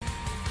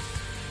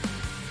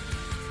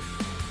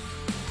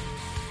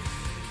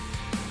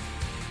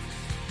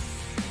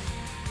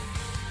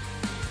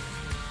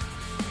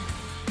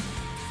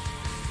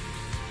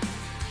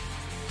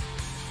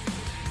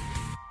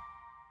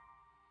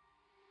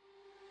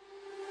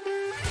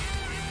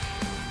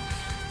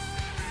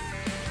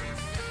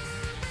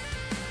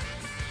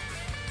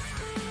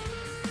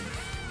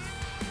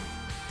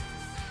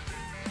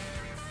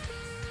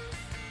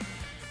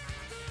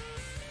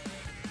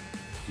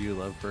Do you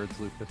love birds,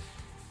 Lucas?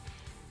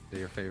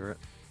 They're your favorite?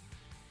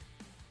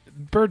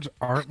 Birds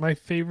aren't my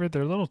favorite.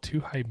 They're a little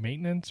too high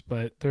maintenance,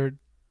 but they're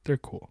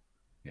cool.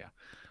 Yeah.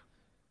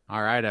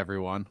 All right,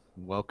 everyone.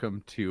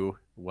 Welcome to,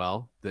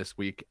 this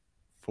week,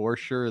 for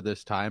sure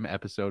this time,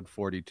 episode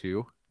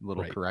 42.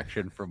 Little Right.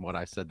 correction from what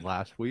I said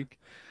last week.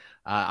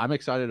 I'm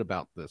excited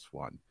about this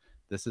one.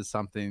 This is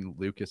something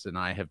Lucas and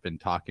I have been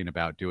talking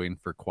about doing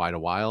for quite a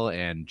while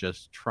and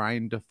just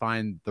trying to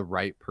find the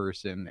right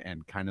person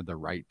and kind of the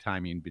right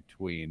timing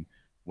between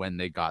when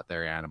they got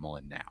their animal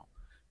and now.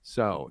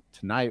 So,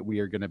 tonight we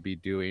are going to be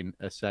doing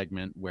a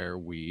segment where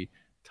we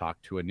talk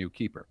to a new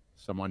keeper,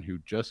 someone who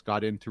just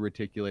got into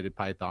reticulated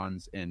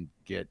pythons and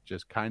get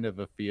just kind of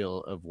a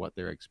feel of what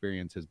their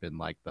experience has been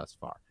like thus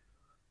far.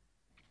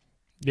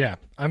 Yeah,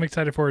 I'm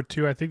excited for it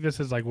too. I think this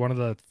is like one of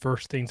the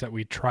first things that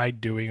we tried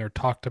doing or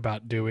talked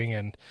about doing,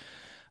 and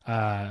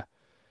uh,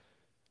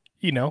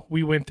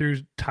 we went through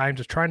times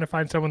of trying to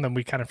find someone, then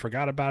we kind of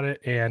forgot about it,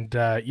 and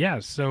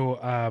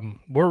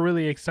we're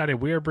really excited.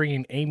 We are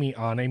bringing Amy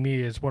on. Amy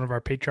is one of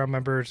our Patreon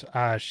members.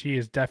 She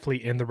is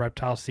definitely in the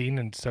reptile scene,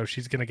 and so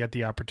she's going to get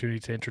the opportunity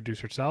to introduce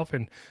herself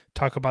and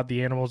talk about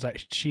the animals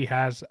that she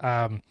has.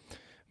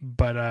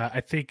 But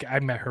I think I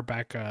met her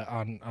back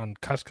on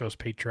Cusco's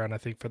Patreon, I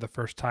think, for the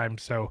first time.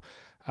 So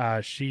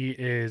she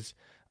is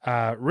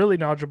really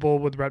knowledgeable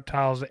with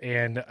reptiles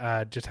and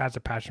just has a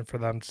passion for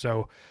them.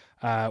 So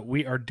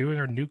we are doing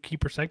our new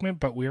keeper segment,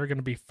 but we are going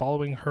to be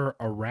following her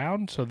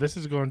around. So this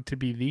is going to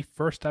be the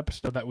first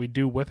episode that we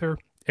do with her,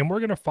 and we're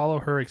going to follow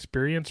her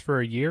experience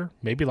for a year,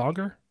 maybe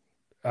longer.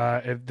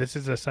 If this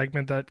is a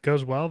segment that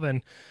goes well,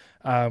 then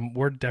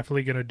we're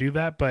definitely going to do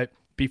that. But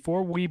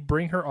before we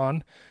bring her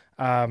on,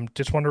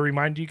 just want to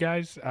remind you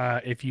guys,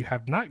 if you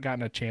have not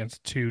gotten a chance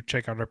to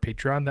check out our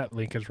Patreon, that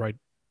link is right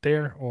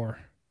there or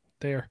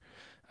there.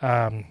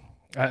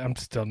 I'm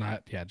still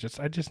not, I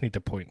just need to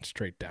point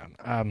straight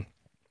down.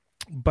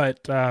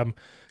 But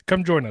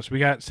come join us. We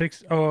got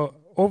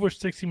over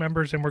 60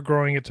 members and we're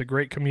growing. It's a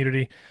great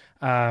community.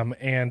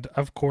 And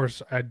of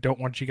course, I don't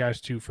want you guys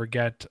to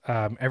forget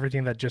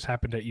everything that just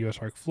happened at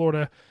USARK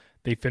Florida.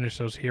 They finished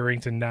those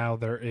hearings and now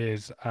there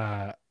is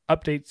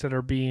updates that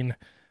are being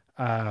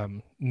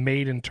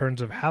made in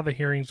terms of how the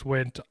hearings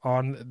went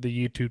on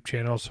the YouTube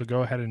channel. So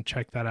go ahead and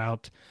check that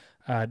out.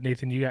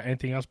 Nathan, you got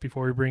anything else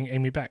before we bring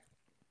Amy back?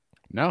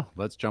 No,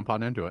 let's jump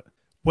on into it.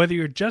 Whether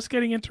you're just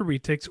getting into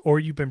retics or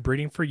you've been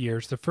breeding for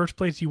years, the first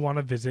place you want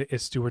to visit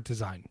is Stewart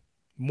Design.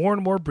 More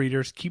and more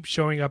breeders keep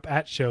showing up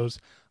at shows,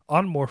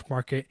 on Morph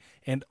Market,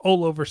 and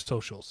all over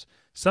socials.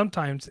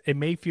 Sometimes it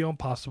may feel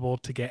impossible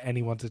to get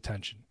anyone's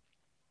attention.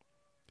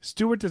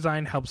 Stewart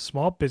Design helps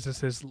small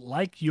businesses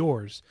like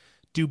yours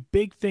do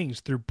big things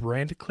through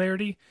brand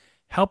clarity,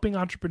 helping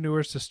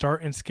entrepreneurs to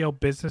start and scale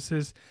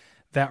businesses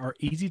that are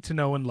easy to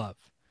know and love.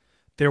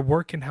 Their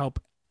work can help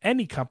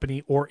any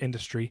company or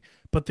industry,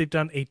 but they've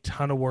done a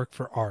ton of work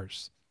for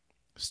ours.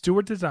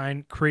 Stewart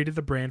Design created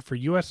the brand for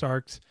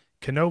USARKs,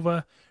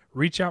 Canova,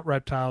 Reach Out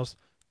Reptiles,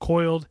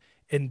 Coiled,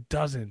 and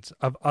dozens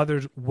of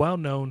other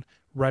well-known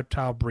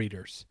reptile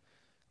breeders.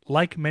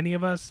 Like many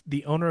of us,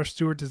 the owner of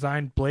Stewart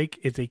Design, Blake,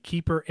 is a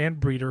keeper and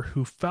breeder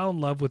who fell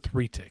in love with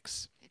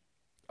retics.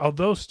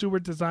 Although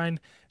Stewart Design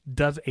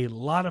does a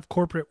lot of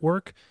corporate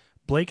work,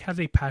 Blake has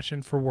a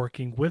passion for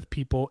working with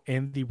people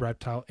in the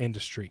reptile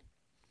industry.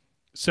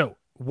 So,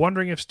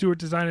 wondering if Stewart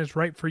Design is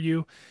right for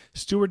you?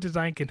 Stewart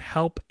Design can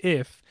help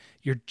if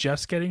you're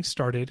just getting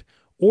started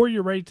or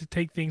you're ready to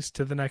take things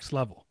to the next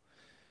level.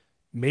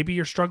 Maybe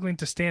you're struggling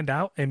to stand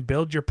out and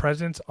build your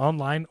presence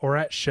online or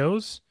at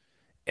shows.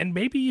 And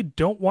maybe you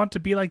don't want to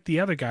be like the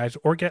other guys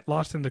or get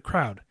lost in the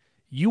crowd.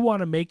 You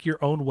want to make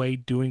your own way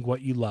doing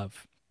what you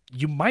love.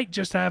 You might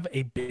just have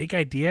a big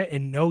idea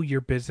and know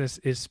your business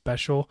is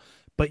special,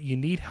 but you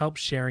need help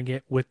sharing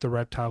it with the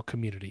reptile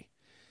community.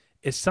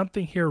 If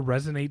something here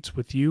resonates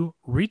with you,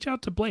 reach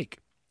out to Blake.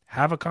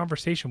 Have a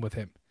conversation with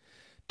him.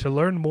 To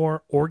learn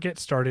more or get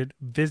started,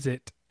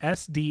 visit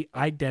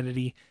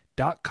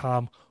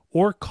sdidentity.com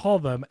or call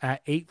them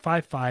at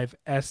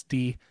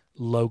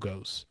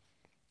 855-SD-LOGOS.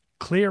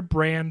 Clear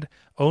brand,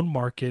 own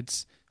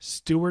markets,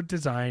 Stewart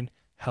Design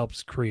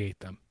helps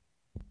create them.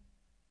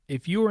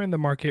 If you are in the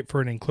market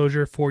for an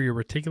enclosure for your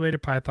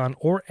reticulated python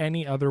or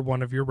any other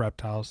one of your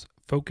reptiles,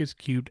 Focus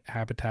Cubed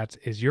Habitats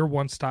is your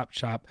one-stop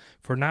shop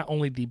for not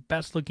only the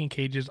best-looking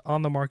cages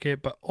on the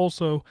market, but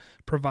also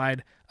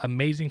provide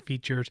amazing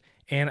features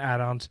and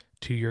add-ons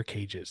to your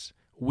cages.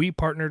 We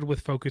partnered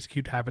with Focus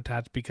Cubed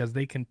Habitats because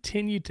they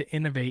continue to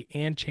innovate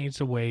and change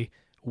the way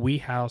we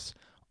house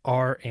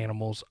our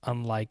animals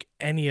unlike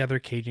any other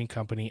caging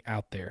company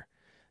out there.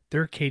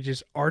 Their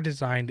cages are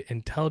designed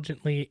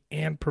intelligently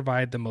and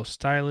provide the most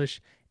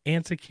stylish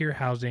and secure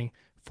housing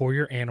for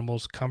your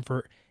animals'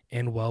 comfort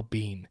and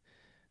well-being.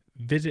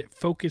 Visit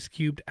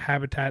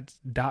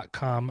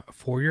FocusCubedHabitats.com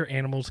for your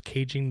animals'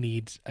 caging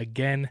needs.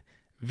 Again,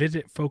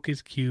 visit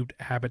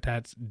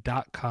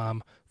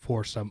FocusCubedHabitats.com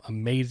for some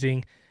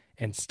amazing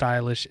and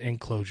stylish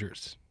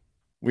enclosures.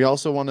 We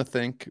also want to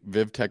thank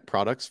VivTech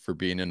Products for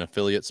being an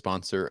affiliate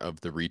sponsor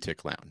of the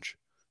Retic Lounge.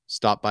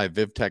 Stop by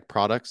VivTech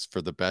Products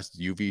for the best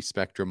UV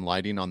spectrum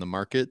lighting on the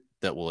market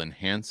that will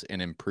enhance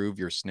and improve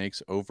your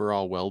snake's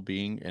overall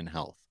well-being and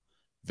health.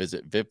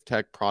 Visit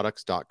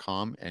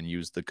vivtechproducts.com and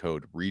use the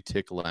code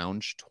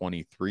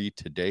RETICLounge23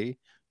 today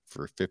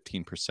for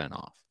 15%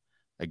 off.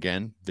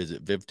 Again,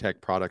 visit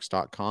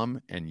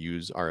vivtechproducts.com and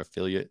use our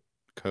affiliate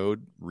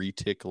code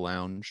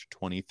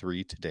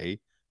RETICLounge23 today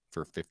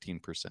for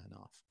 15%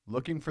 off.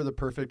 Looking for the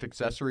perfect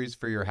accessories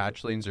for your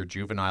hatchlings or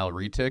juvenile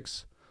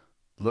retics?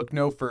 Look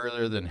no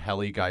further than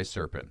Heli Guy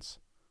Serpents.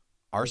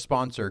 Our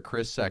sponsor,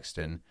 Chris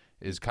Sexton,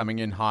 is coming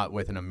in hot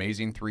with an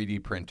amazing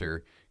 3D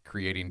printer,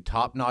 creating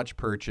top-notch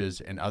perches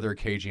and other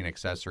caging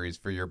accessories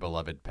for your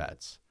beloved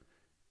pets.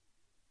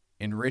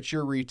 Enrich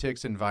your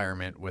retics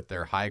environment with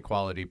their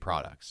high-quality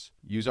products.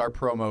 Use our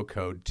promo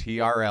code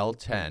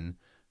TRL10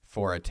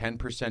 for a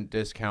 10%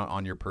 discount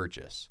on your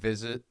purchase.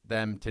 Visit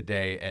them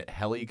today at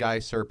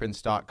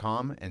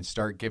heliguyserpents.com and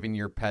start giving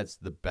your pets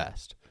the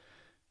best.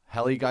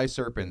 Heli Guy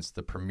Serpents,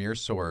 the premier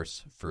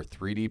source for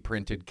 3D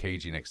printed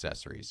caging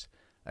accessories.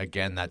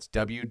 Again, that's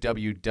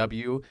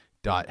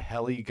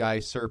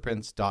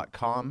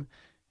www.heliguyserpents.com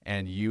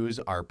and use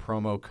our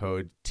promo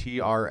code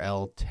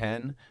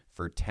TRL10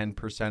 for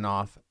 10%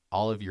 off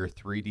all of your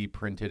 3D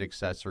printed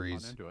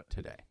accessories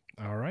today.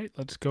 All right,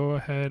 let's go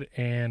ahead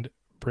and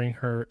bring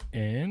her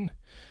in.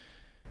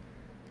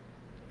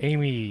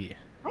 Amy.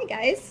 Hi,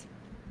 guys.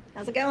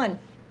 How's it going?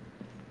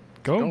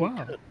 Going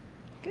well.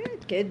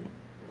 Good.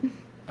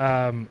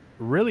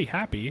 Really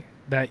happy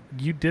that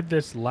you did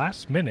this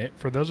last minute.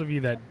 For those of you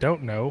that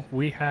don't know,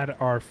 we had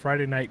our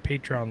Friday night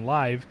Patreon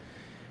live,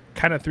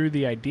 kind of threw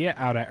the idea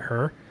out at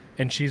her,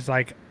 and she's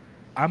like,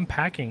 I'm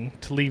packing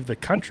to leave the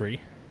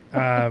country.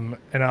 And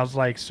I was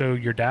like, so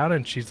you're down?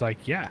 And she's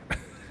like, yeah.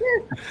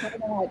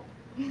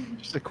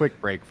 Just a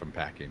quick break from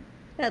packing.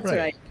 That's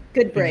right.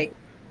 Good break.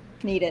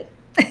 Need it.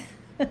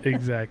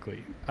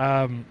 Exactly.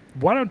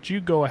 Why don't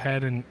you go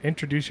ahead and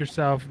introduce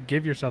yourself,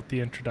 give yourself the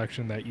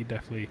introduction that you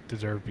definitely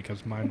deserve,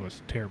 because mine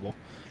was terrible.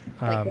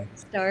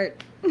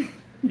 Start.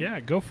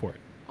 Yeah, go for it.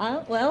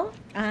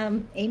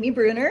 Amy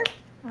Bruner.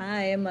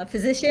 I am a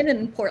physician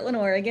in Portland,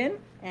 Oregon,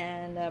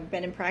 and I've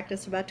been in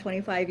practice for about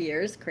 25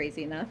 years,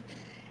 crazy enough,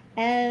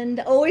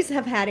 and always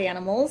have had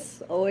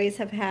animals, always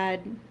have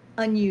had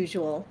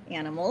unusual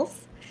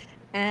animals.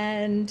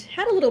 And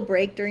had a little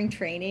break during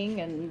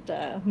training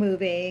and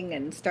moving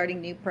and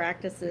starting new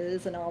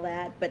practices and all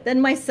that. But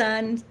then my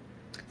son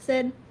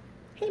said,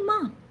 hey,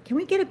 Mom, can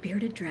we get a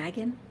bearded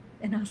dragon?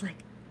 And I was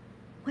like,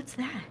 what's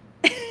that?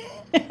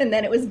 And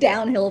then it was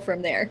downhill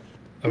from there.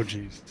 Oh,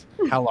 geez.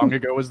 How long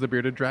ago was the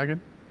bearded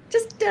dragon?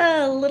 Just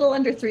a little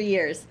under 3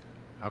 years.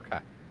 Okay.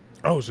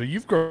 Oh, so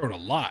you've grown a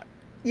lot.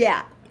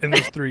 Yeah. In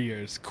those 3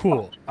 years.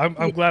 Cool.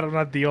 I'm glad I'm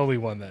not the only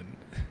one then.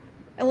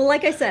 Well,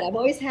 like I said, I've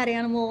always had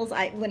animals.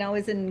 When I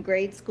was in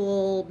grade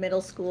school,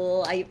 middle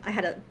school, I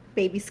had a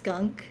baby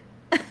skunk.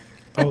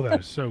 Oh, that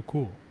is so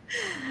cool.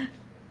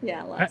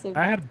 Yeah,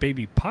 I had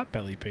baby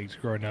potbelly pigs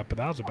growing up, but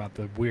that was about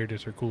the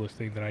weirdest or coolest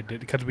thing that I did,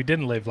 because we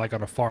didn't live like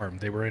on a farm.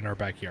 They were in our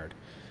backyard.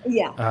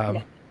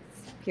 Yeah.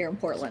 Here in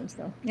Portland,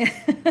 so.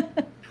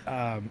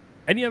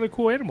 Any other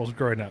cool animals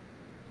growing up?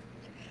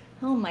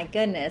 Oh my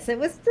goodness. It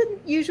was the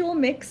usual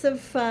mix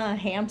of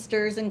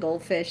hamsters and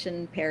goldfish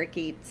and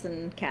parakeets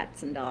and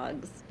cats and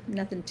dogs.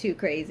 Nothing too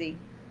crazy.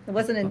 It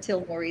wasn't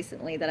until more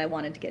recently that I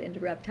wanted to get into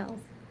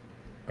reptiles.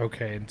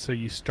 Okay, and so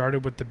you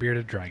started with the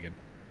bearded dragon.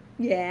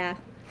 Yeah.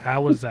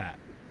 How was that?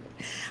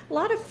 A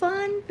lot of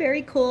fun.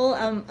 Very cool.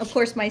 Of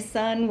course, my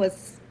son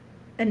was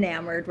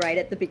enamored right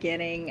at the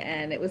beginning,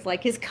 and it was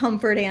like his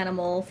comfort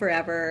animal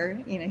forever.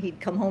 You know,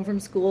 he'd come home from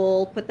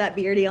school, put that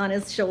beardy on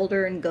his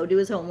shoulder and go do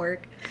his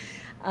homework.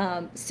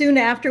 Soon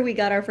after, we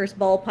got our first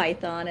ball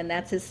python, and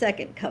that's his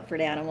second comfort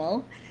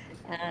animal.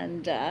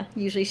 And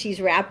usually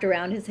she's wrapped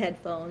around his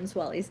headphones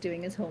while he's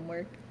doing his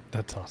homework.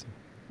 That's awesome.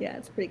 Yeah,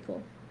 it's pretty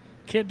cool.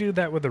 Can't do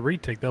that with a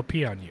retic. They'll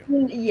pee on you.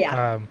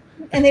 Yeah.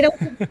 And they don't,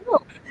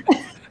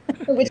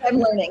 which I'm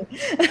learning.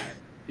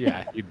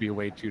 Yeah, you'd be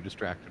way too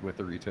distracted with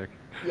the retic.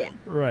 Yeah.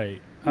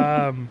 Right.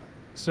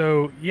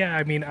 So, yeah,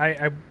 I mean,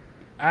 I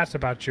asked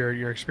about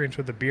your experience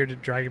with the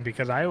bearded dragon,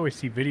 because I always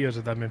see videos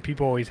of them and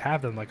people always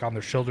have them like on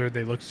their shoulder.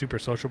 They look super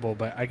sociable,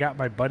 but I got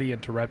my buddy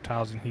into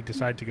reptiles and he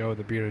decided to go with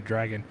the bearded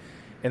dragon,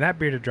 and that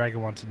bearded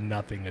dragon wants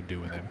nothing to do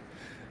with him.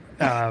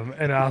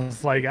 And I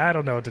was like, I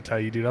don't know what to tell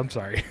you, dude. I'm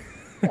sorry.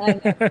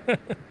 Once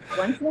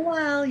in a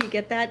while, you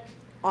get that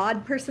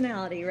odd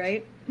personality,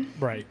 right?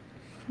 Right.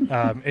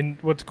 And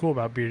what's cool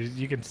about beard is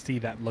you can see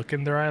that look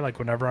in their eye. Like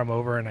whenever I'm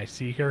over and I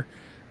see her,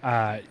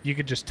 you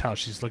could just tell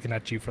she's looking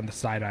at you from the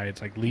side eye.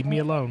 It's like, leave me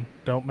alone.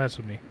 Don't mess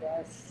with me.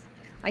 Yes.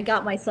 I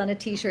got my son a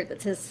t-shirt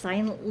that says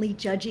silently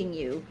judging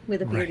you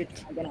with a bearded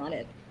dragon on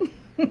it.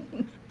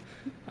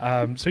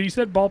 So you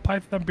said ball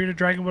python, bearded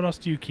dragon. What else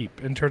do you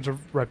keep in terms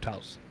of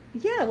reptiles?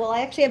 Yeah, well,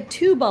 I actually have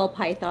two ball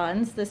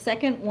pythons. The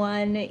second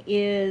one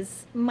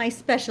is my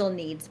special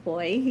needs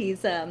boy.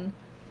 He's,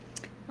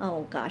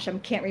 oh gosh, I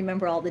can't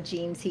remember all the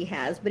genes he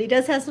has, but he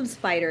does have some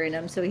spider in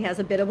him, so he has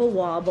a bit of a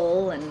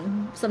wobble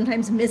and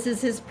sometimes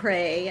misses his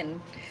prey.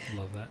 And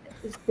love that.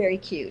 It's very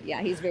cute.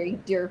 Yeah, he's very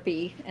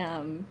derpy,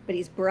 but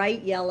he's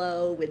bright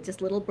yellow with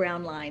just little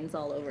brown lines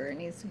all over,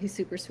 and he's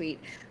super sweet.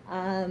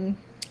 Um,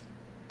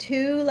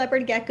 Two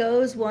leopard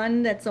geckos,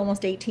 one that's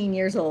almost 18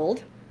 years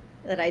old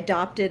that I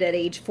adopted at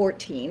age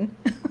 14.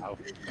 Oh,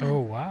 Oh,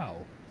 wow.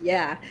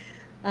 Yeah.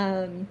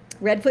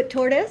 Redfoot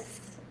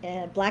tortoise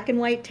and black and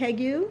white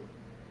tegu.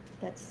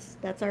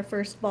 That's our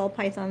first ball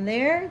python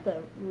there,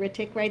 the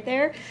Ritic right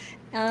there.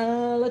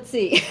 Let's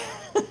see.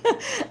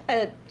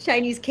 A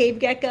Chinese cave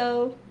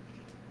gecko.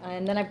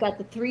 And then I've got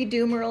the three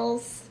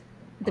Dumerals,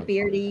 the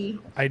Beardy.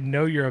 I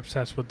know you're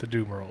obsessed with the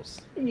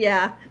Dumerals.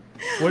 Yeah.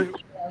 What?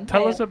 I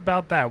Tell am. us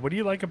about that. What do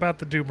you like about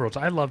the Dumerals?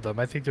 I love them.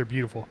 I think they're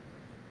beautiful.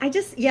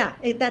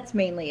 That's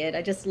mainly it.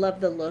 I just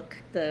love the look,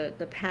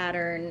 the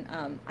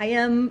pattern. I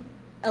am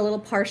a little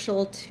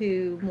partial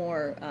to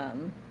more,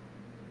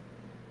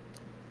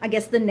 I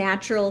guess, the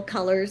natural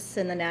colors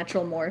and the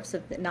natural morphs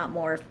of not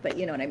morph, but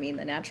you know what I mean,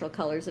 the natural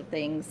colors of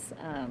things.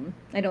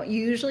 I don't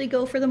usually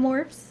go for the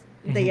morphs.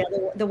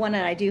 The one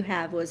that I do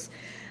have was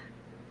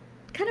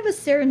kind of a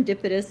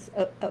serendipitous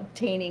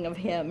obtaining of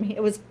him.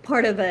 It was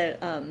part of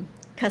a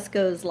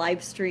Cusco's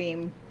live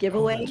stream Oh,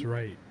 giveaway. that's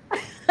right.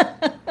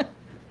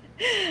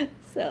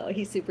 So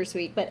he's super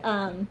sweet. But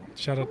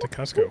Shout out to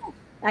Cusco.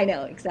 I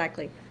know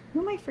exactly. Who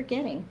am I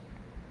forgetting?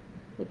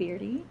 The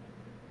Beardy.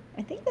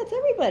 I think that's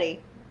everybody,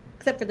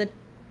 except for the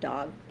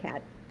dog,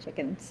 cat,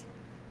 chickens,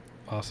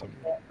 Awesome.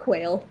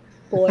 quail,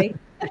 boy,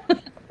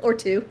 or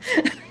two.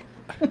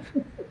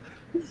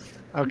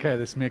 okay,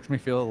 this makes me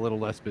feel a little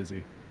less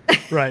busy.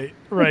 Right,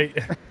 right.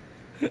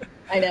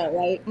 I know,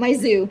 right? My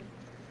zoo.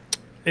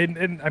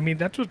 And I mean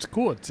that's what's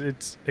cool.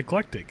 It's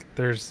eclectic.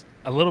 There's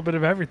a little bit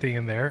of everything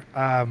in there.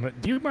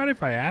 Do you mind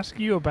if I ask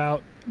you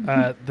about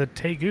the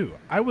Tegu?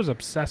 I was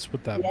obsessed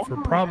with them for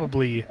Yeah.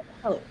 probably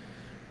Oh,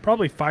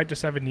 5 to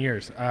 7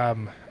 years. A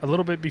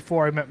little bit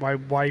before I met my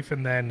wife,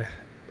 and then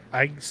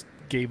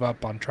gave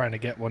up on trying to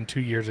get one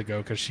 2 years ago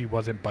because she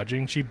wasn't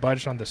budging. She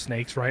budged on the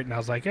snakes, right? And I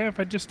was like, if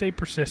I just stay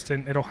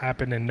persistent, it'll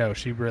happen. And no,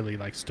 she really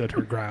like stood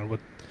her ground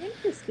with.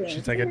 interesting.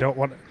 She's like, I don't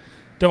want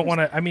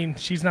to. I mean,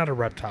 she's not a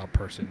reptile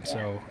person,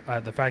 so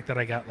the fact that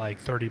I got like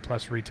 30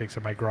 plus retics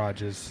in my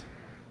garage is,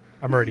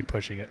 I'm already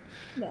pushing it.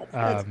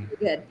 That's pretty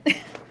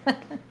good.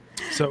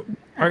 So,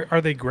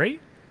 are they great?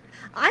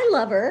 I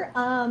love her.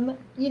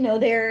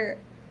 They're,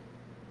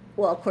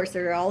 well, of course,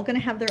 they're all going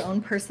to have their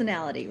own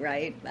personality,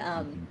 right?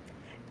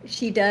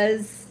 She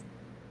does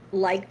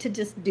like to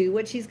just do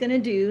what she's going to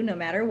do no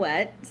matter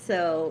what.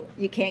 So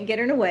you can't get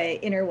her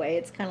in her way.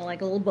 It's kind of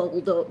like a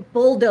little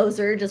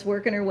bulldozer just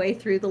working her way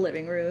through the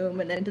living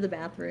room and then into the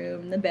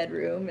bathroom and the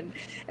bedroom. And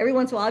every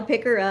once in a while I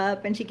pick her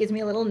up and she gives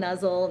me a little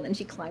nuzzle and then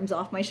she climbs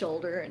off my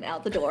shoulder and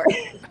out the door.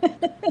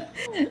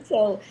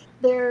 So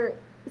they're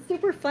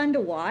super fun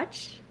to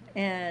watch.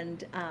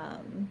 And,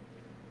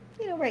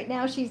 right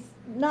now she's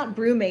not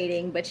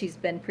brumating, but she's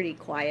been pretty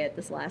quiet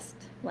this last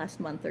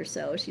month or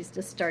so. She's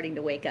just starting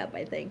to wake up,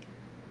 I think.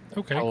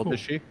 Okay, How old cool. is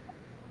she?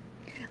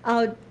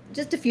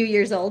 Just a few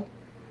years old.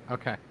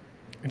 Okay.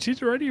 And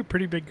she's already a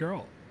pretty big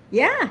girl.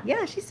 Yeah,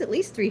 she's at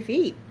least 3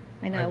 feet.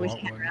 I know, I I wish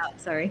want I had her one.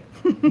 out, sorry.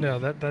 No,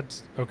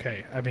 that's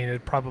okay. I mean,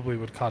 it probably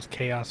would cause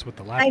chaos with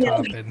the I know.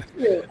 laptop and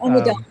And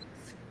the dogs.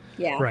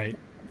 Yeah, right.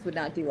 dogs would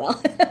not do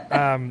well.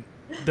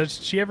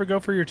 Does she ever go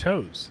for your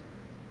toes?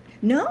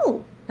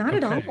 No, not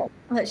at Okay.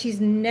 all.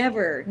 She's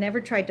never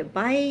tried to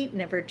bite,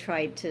 never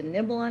tried to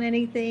nibble on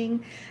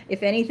anything.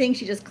 If anything,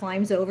 she just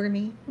climbs over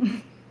me.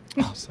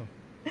 Awesome.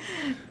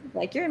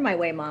 Like, you're in my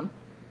way, Mom.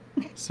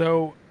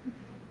 So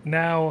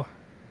now,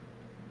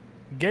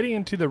 getting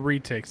into the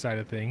retic side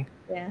of thing,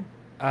 Yeah.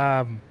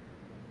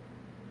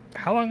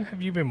 how long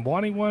have you been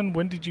wanting one?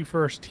 When did you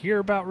first hear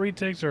about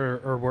retics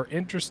or were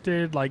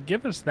interested? Like,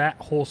 give us that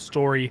whole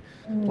story,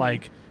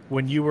 like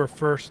when you were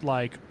first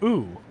like,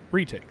 ooh,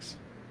 retics.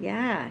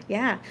 Yeah.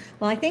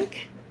 Well, I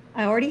think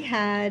I already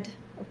had,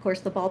 of course,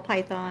 the ball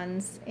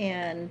pythons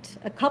and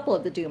a couple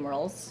of the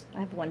Dumerals. I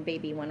have one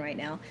baby one right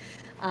now.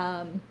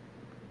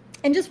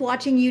 And just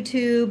watching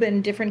YouTube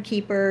and different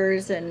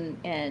keepers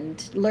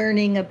and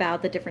learning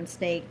about the different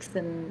snakes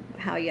and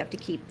how you have to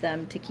keep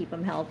them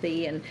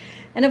healthy. And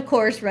of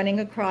course, running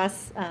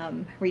across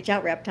Reach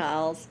Out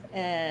Reptiles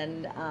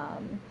and a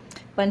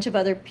bunch of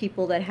other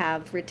people that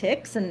have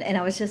retics. And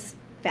I was just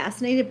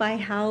fascinated by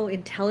how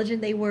intelligent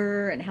they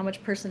were and how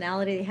much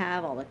personality they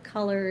have, all the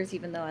colors,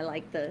 even though I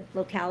like the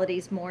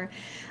localities more.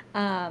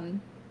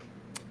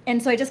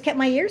 And so I just kept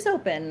my ears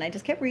open. I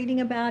just kept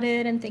reading about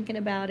it and thinking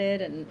about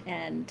it.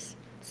 And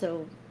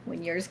so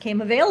when yours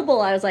came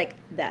available, I was like,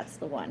 that's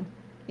the one.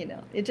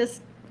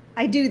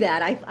 I do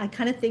that. I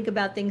kind of think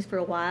about things for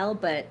a while,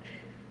 but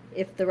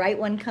if the right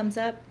one comes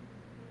up,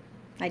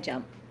 I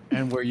jump.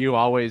 And were you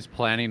always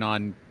planning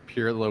on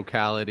pure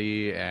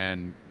locality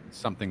and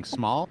something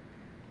small?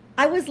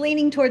 I was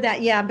leaning toward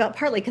that, yeah, but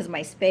partly because of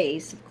my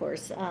space, of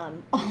course.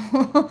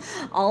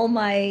 All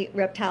my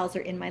reptiles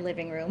are in my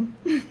living room.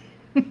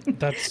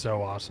 That's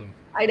so awesome.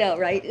 I know,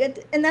 right?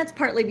 And that's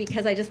partly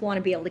because I just want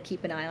to be able to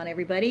keep an eye on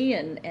everybody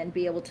and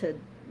be able to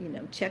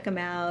check them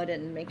out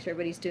and make sure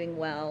everybody's doing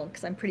well,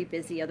 because I'm pretty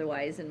busy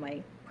otherwise in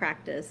my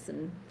practice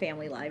and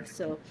family life.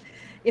 So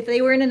if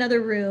they were in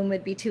another room,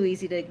 it'd be too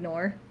easy to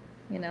ignore,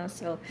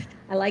 so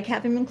I like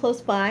having them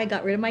close by. I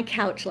got rid of my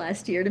couch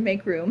last year to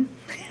make room.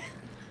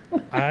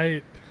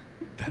 That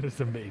is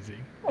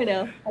amazing. I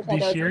know.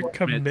 The sheer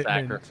commitment.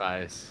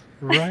 Sacrifice.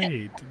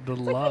 Right. The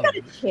love. I got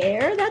a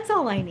chair. That's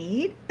all I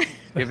need.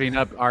 Giving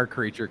up our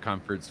creature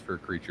comforts for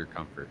creature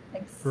comfort.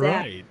 Exactly.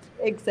 Right.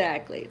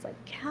 Exactly. It's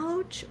like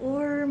couch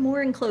or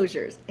more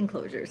enclosures.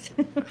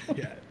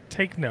 Yeah.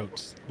 Take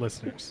notes,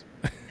 listeners.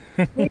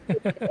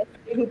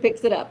 Who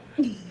picks it up?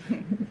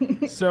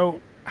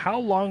 So, how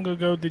long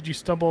ago did you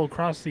stumble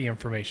across the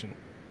information,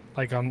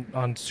 like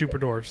on Super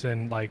Dwarfs,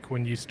 and like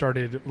when you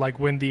started, like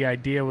when the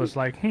idea was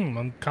like,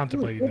 I'm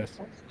contemplating this?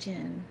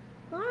 Question.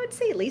 Well, I would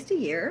say at least a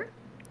year.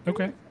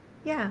 Okay.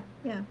 Yeah.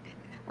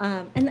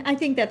 And I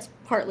think that's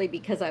partly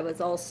because I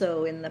was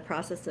also in the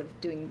process of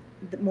doing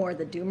more of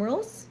the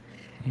Doomerals,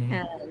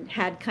 and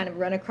had kind of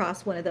run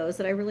across one of those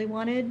that I really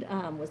wanted,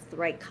 was the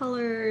right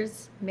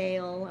colors,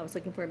 male. I was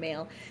looking for a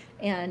male.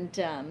 And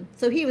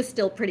so he was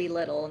still pretty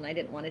little, and I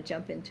didn't want to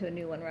jump into a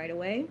new one right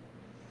away.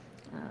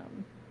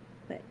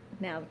 But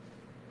now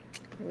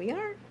here we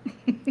are.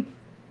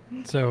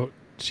 So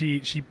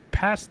she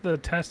passed the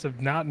test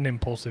of not an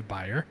impulsive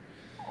buyer.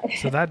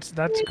 So that's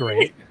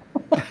great.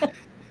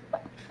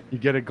 You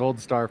get a gold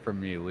star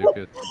from me,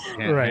 Lucas.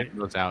 Can't Right. hand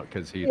those out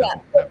because he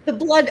doesn't. The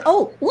blood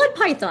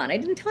python. I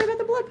didn't tell you about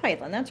the blood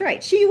python. That's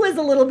right. She was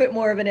a little bit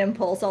more of an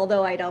impulse,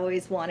 although I'd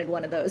always wanted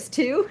one of those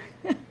too.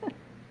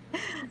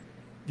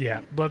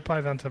 Yeah, blood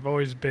pythons have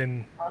always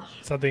been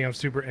something I'm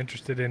super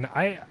interested in.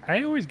 I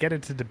always get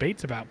into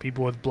debates about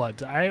people with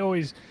bloods. A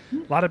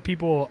lot of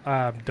people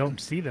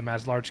don't see them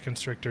as large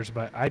constrictors,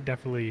 but I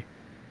definitely,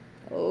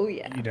 Oh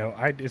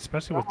yeah.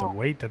 especially with the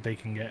weight that they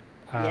can get.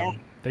 Yeah.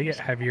 They get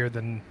heavier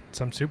than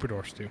some super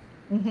dwarfs do.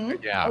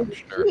 Mm-hmm. Yeah, Oh,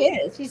 sure. she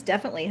is. She's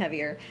definitely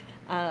heavier.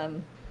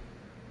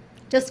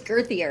 Just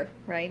girthier,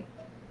 right?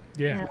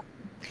 Yeah.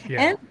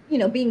 Yeah.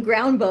 And being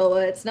ground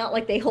boa, it's not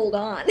like they hold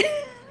on. You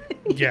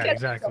Yeah, gotta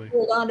exactly.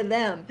 hold on to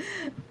them.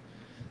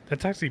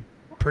 That's actually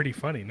pretty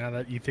funny now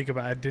that you think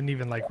about it. I didn't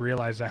even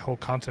realize that whole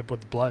concept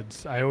with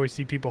bloods. I always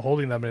see people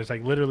holding them, and it's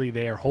like literally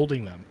they are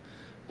holding them.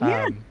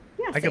 Yeah.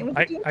 I same with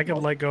the could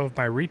Doomerals. let go of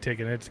my retic,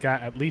 and it's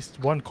got at least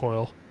one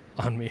coil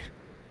on me.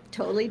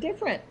 Totally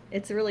different.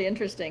 It's really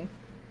interesting.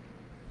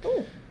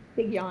 Oh,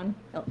 big yawn.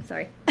 Oh,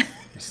 sorry.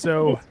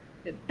 So,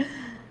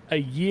 a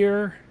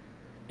year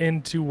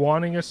into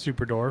wanting a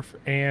super dwarf,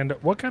 and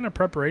what kind of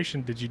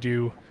preparation did you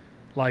do,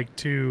 when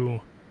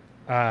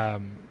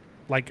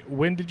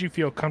did you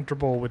feel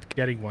comfortable with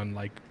getting one?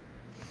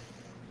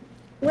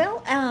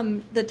 Well,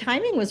 the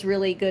timing was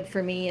really good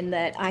for me in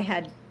that I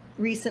had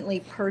recently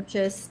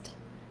purchased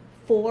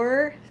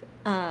 4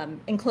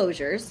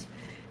 enclosures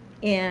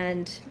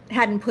and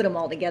hadn't put them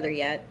all together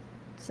yet.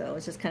 So I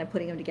was just kind of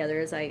putting them together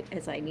as I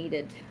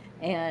needed.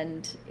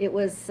 And it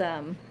was,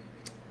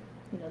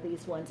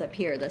 these ones up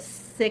here, the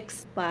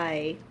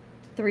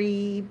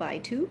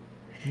 6x3x2.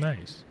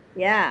 Nice.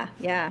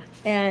 Yeah.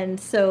 And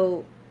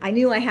so I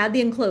knew I had the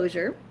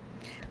enclosure.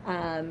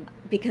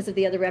 Because of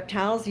the other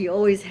reptiles, you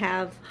always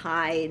have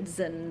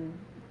hides and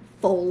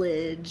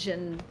foliage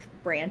and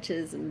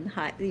branches and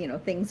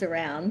things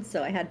around.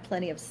 So I had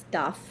plenty of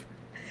stuff.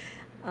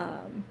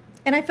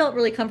 And I felt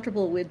really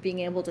comfortable with being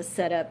able to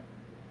set up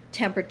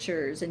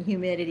temperatures and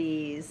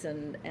humidities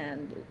and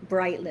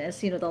brightness,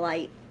 the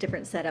light,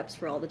 different setups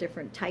for all the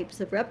different types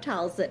of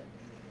reptiles that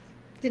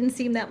didn't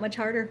seem that much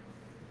harder.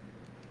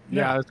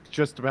 Yeah, I was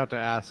just about to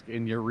ask,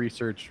 in your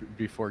research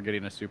before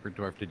getting a super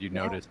dwarf, did you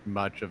Yeah. notice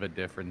much of a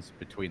difference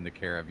between the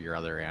care of your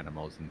other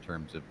animals in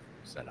terms of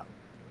setup?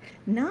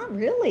 Not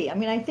really. I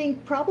mean, I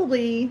think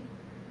probably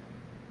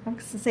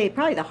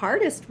the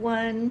hardest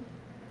one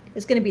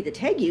is going to be the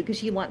tegu, because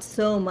she wants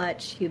so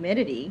much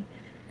humidity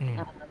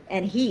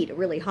and heat, a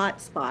really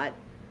hot spot.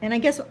 And I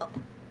guess,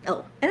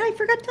 and I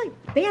forgot to tell you,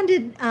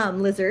 banded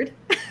lizard,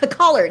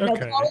 collared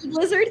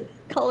lizard.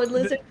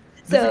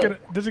 So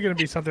This is gonna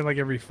be something like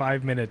every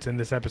 5 minutes in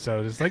this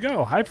episode. It's like,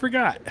 oh, I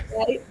forgot.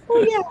 right?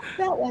 Oh yeah,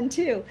 that one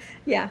too.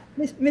 Yeah,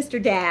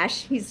 Mr.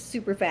 Dash, he's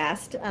super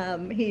fast.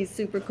 He's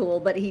super cool,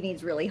 but he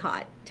needs really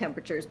hot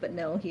temperatures, but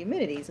no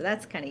humidity. So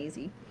that's kind of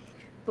easy.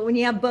 But when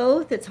you have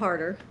both, it's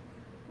harder.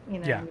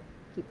 Yeah.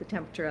 Keep the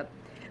temperature up.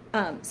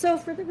 So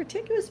for the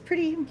reticulus,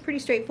 pretty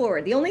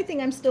straightforward. The only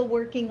thing I'm still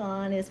working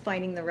on is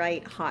finding the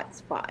right hot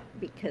spot,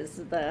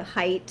 because the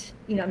height,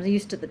 I'm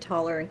used to the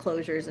taller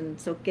enclosures, and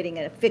so getting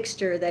a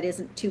fixture that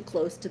isn't too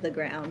close to the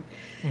ground,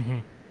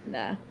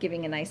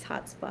 giving a nice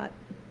hot spot.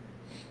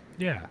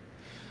 Yeah.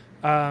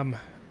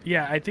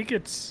 I think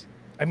it's,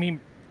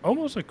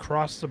 almost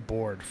across the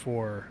board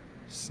for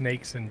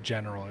snakes in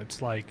general.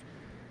 It's like,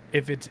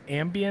 if it's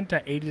ambient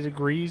at 80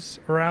 degrees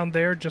around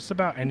there, just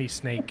about any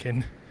snake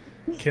can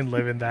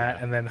live in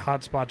that. And then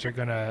hot spots are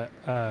gonna,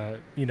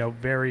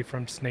 vary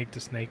from snake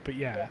to snake. But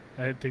yeah,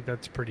 I think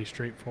that's pretty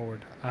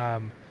straightforward.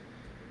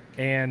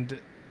 And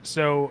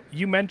so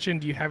you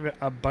mentioned you have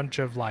a bunch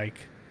of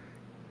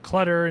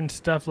clutter and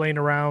stuff laying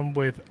around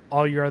with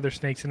all your other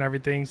snakes and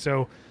everything.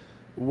 So,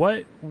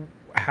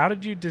 how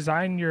did you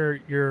design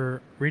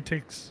your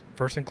retics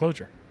first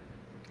enclosure?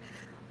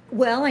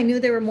 Well, I knew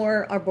they were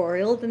more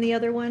arboreal than the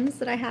other ones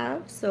that I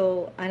have.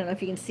 So I don't know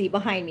if you can see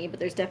behind me,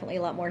 but there's definitely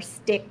a lot more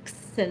sticks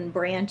and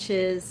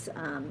branches.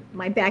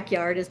 My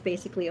backyard is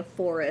basically a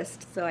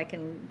forest, so I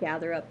can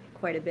gather up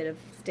quite a bit of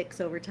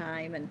sticks over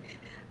time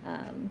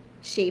and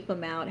shape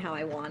them out how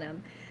I want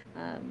them.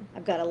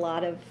 I've got a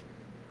lot of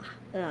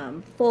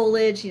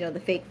foliage, the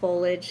fake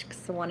foliage,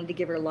 because I wanted to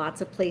give her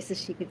lots of places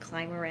she could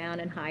climb around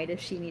and hide if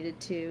she needed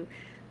to.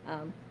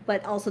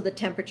 But also the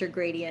temperature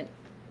gradient.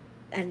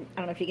 And I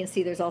don't know if you can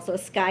see, there's also a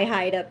sky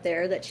hide up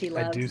there that she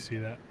loves. I do see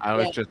that. I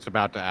was just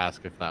about to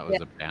ask if that was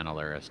a Banal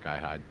or a Sky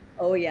Hide.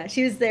 Oh yeah,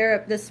 she was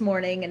there this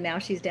morning, and now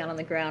she's down on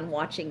the ground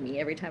watching me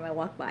every time I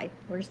walk by.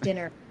 Where's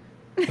dinner?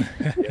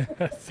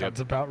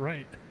 Sounds about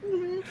right.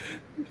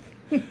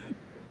 Mm-hmm.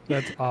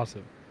 That's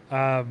awesome.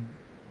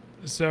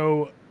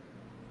 So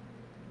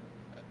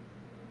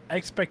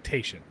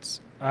expectations.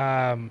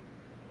 Well,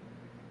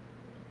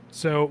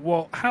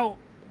 how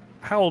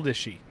old is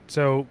she?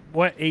 So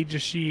what age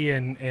is she?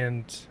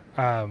 And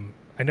I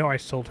know I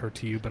sold her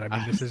to you, but I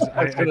mean, this is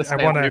I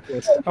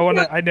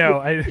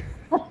know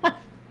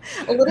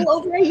a little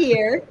over a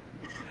year.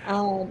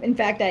 In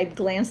fact, I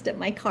glanced at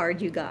my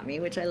card you got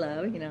me, which I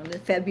love. In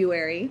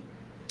February,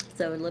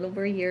 so a little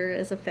over a year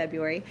as of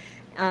February.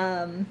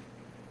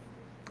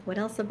 What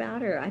else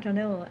about her? I don't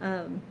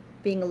know.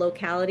 Being a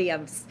locality,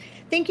 I'm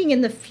thinking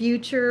in the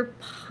future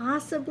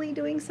possibly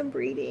doing some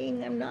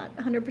breeding. I'm not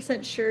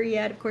 100% sure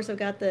yet. Of course, I've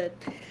got the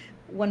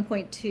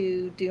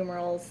 1.2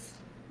 Dumerals.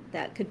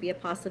 That could be a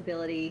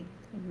possibility.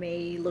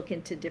 May look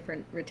into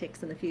different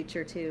retics in the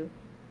future too.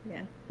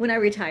 Yeah, when I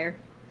retire.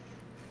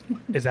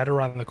 Is that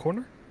around the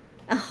corner?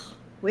 Oh,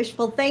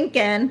 wishful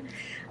thinking.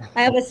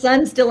 I have a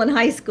son still in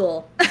high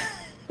school.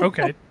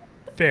 Okay,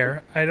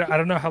 fair. I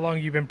don't know how long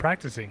you've been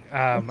practicing.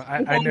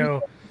 I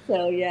know.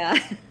 So yeah.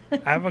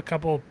 I have a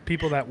couple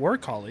people that were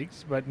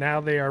colleagues, but now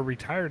they are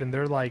retired and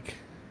they're like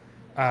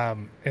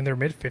in their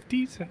mid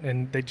 50s,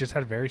 and they just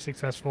had very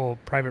successful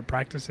private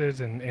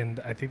practices, and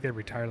I think they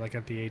retired like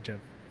at the age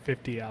of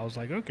 50. I was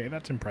like, okay,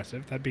 that's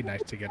impressive. That'd be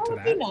nice to get to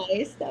that. That would be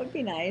nice. That would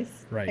be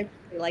nice. Right. I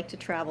really like to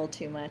travel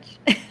too much.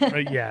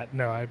 Yeah,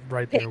 no, I'm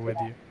right there with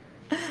you.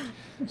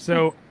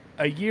 So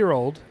a year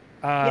old,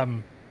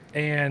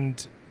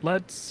 and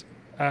let's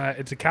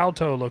it's a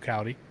Calto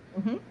locality.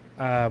 Mm-hmm.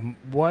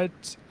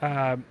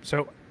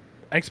 So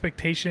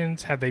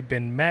expectations, have they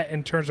been met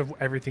in terms of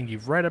everything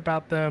you've read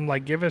about them?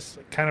 Like, give us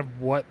kind of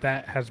what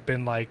that has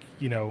been like,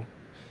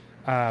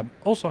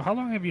 also, how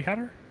long have you had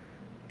her?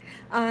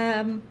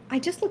 I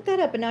just looked that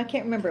up and now I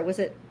can't remember. Was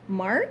it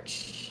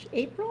March,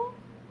 April?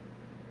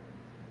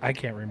 I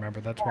can't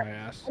remember. That's why I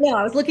asked. No,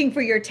 I was looking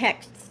for your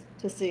texts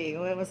to see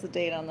what was the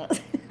date on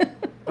this.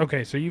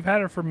 Okay, so you've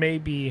had her for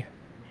maybe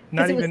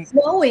not even. It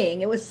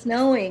was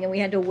snowing, and we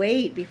had to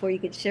wait before you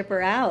could ship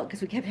her out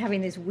because we kept having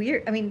these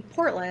weird. I mean,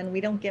 Portland, we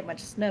don't get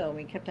much snow.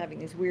 We kept having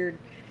these weird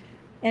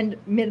and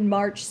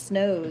mid-March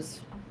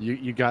snows.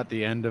 You got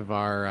the end of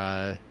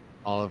our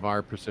all of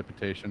our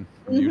precipitation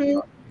from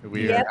Utah.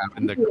 We are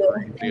having the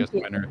craziest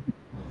winter,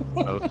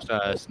 most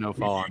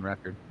snowfall on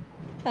record.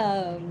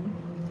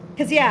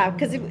 Because you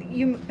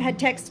had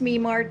texted me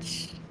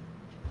March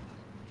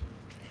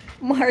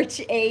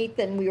 8th,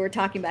 and we were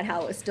talking about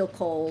how it was still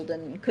cold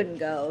and couldn't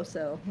go,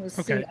 so it was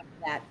soon after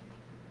that.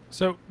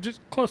 So just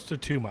close to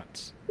 2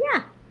 months.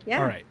 Yeah.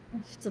 All right.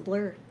 It's a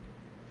blur.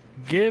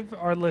 Give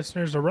our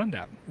listeners a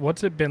rundown.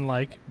 What's it been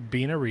like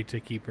being a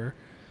retic keeper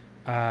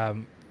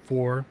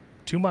for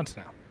 2 months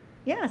now?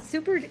 Yeah,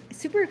 super,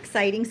 super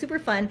exciting, super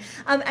fun.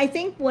 I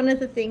think one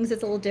of the things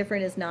that's a little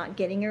different is not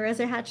getting her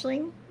as a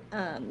hatchling.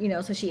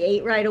 So she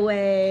ate right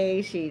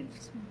away.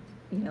 She's,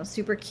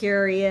 super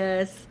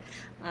curious.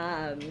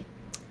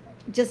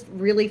 Just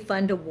really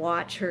fun to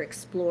watch her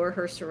explore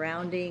her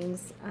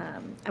surroundings.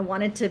 I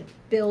wanted to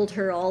build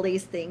her all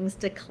these things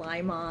to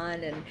climb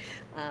on,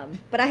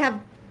 but I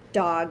have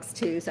dogs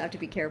too, so I have to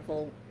be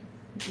careful,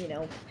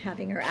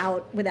 having her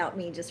out without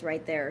me just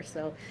right there.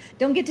 So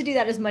don't get to do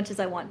that as much as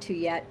I want to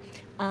yet.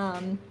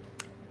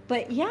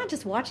 But yeah,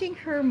 just watching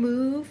her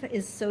move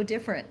is so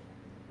different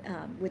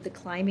with the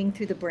climbing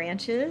through the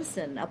branches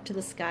and up to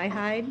the sky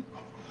hide.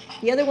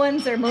 The other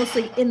ones are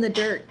mostly in the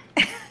dirt.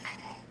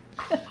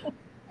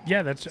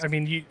 Yeah, most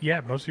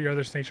of your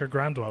other snakes are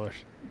ground dwellers.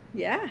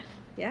 Yeah.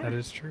 That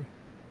is true.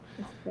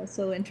 That's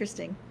so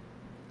interesting.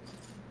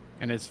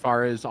 And as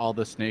far as all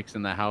the snakes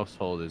in the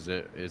household, is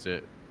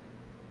it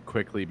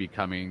quickly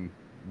becoming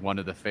one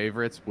of the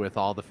favorites with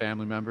all the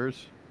family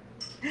members?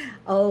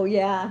 Oh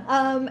yeah.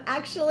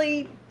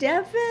 Actually,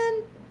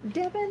 Devin,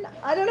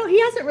 I don't know.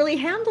 He hasn't really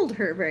handled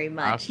her very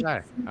much.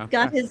 Okay. He's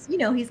got his,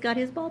 he's got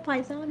his ball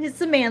python, his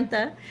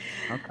Samantha.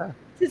 Okay.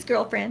 His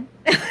girlfriend.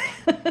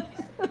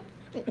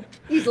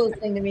 He's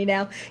listening to me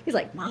now. He's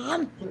like,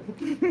 Mom.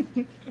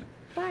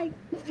 Bye.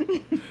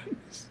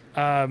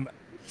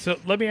 So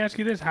let me ask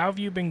you this: how have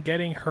you been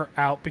getting her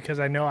out?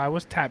 Because I know I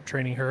was tap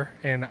training her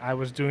and I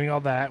was doing all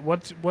that.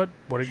 What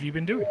have you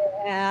been doing?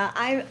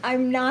 Yeah,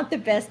 I'm not the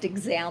best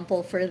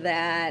example for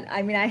that.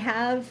 I mean, I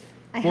Well,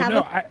 have no,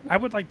 a I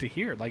would like to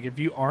hear. Like, if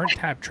you aren't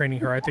tap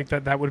training her, I think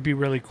that would be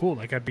really cool.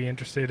 Like, I'd be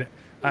interested,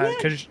 yeah,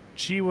 because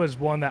she was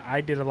one that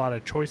I did a lot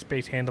of choice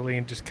based handling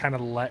and just kind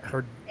of let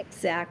her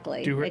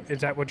exactly. do her.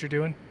 Is that what you're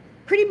doing?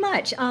 Pretty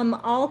much.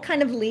 I'll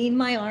kind of lean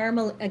my arm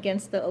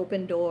against the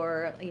open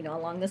door,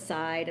 along the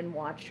side and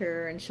watch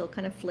her, and she'll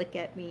kind of flick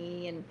at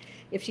me. And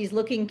if she's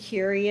looking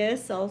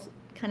curious, I'll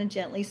kind of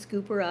gently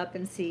scoop her up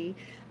and see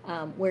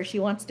where she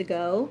wants to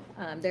go.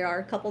 There are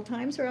a couple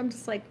times where I'm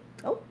just like,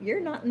 oh,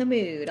 you're not in the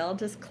mood. I'll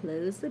just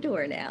close the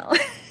door now.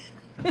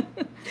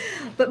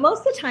 But most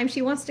of the time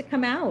she wants to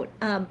come out.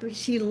 But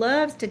she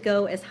loves to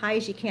go as high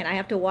as she can. I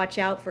have to watch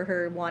out for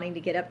her wanting to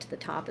get up to the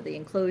top of the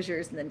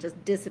enclosures and then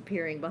just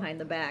disappearing behind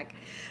the back.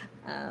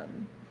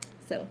 Um,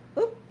 so,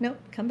 oh, no,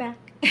 come back.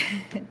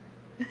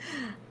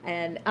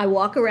 And I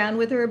walk around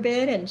with her a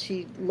bit and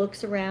she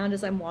looks around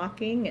as I'm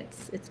walking.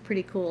 It's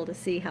pretty cool to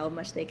see how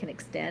much they can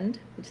extend,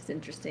 which is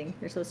interesting.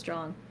 They're so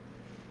strong.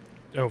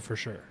 Oh, for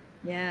sure.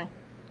 Yeah.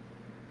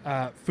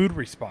 Food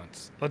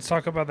response. Let's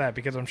talk about that,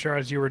 because I'm sure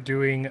as you were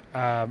doing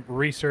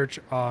research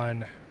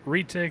on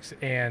retics,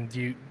 and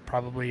you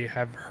probably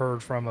have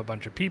heard from a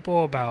bunch of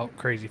people about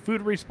crazy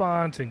food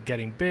response and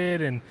getting bit.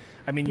 And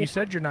I mean, you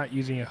said you're not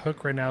using a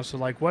hook right now, so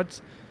like,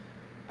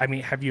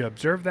 have you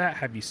observed that?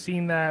 Have you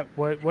seen that?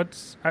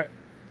 What's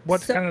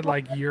So kind of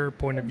like your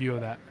point of view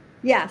of that?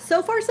 Yeah,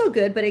 so far so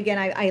good. But again,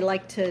 I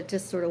like to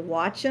just sort of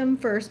watch them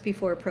first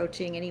before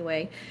approaching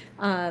anyway.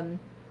 Um,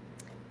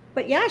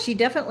 but yeah, she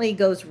definitely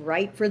goes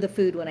right for the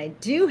food when I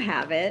do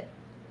have it.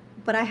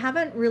 But I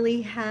haven't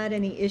really had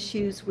any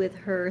issues with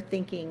her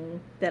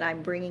thinking that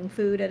I'm bringing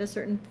food at a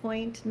certain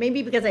point.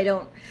 Maybe because I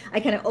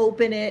kind of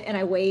open it and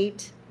I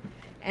wait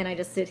and I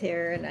just sit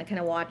here and I kind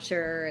of watch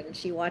her and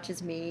she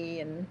watches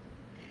me. And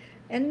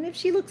if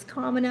she looks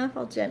calm enough,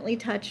 I'll gently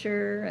touch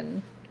her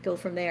and go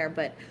from there.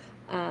 But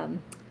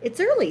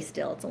it's early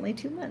still. It's only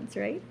 2 months,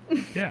 right?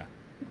 Yeah.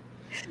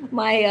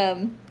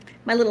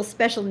 My little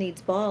special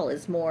needs ball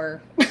is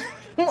more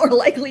more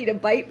likely to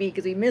bite me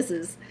because he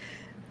misses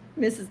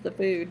the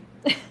food.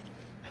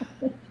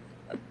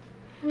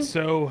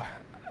 So,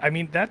 I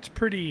mean, that's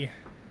pretty.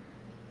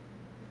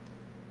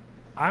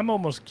 I'm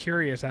almost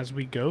curious as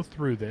we go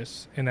through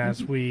this and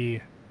as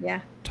we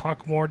Yeah.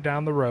 talk more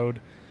down the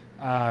road,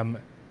 um,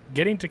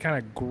 getting to kind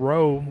of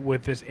grow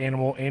with this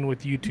animal and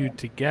with you two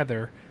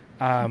together,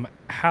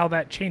 how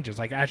that changes.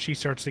 Like, as she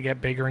starts to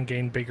get bigger and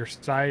gain bigger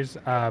size.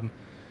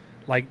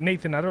 Like,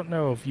 Nathan, I don't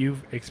know if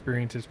you've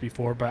experienced this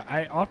before, but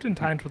I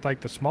oftentimes with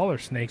like the smaller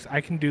snakes, I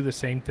can do the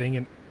same thing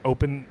and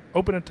open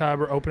a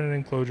tub or open an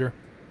enclosure,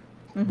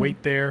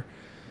 wait there,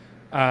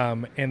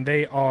 and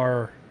they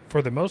are,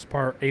 for the most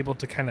part, able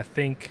to kind of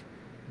think,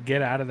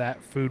 get out of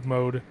that food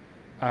mode,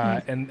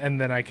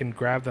 and then I can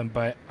grab them.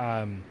 But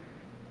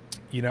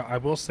I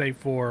will say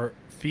for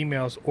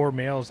females or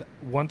males,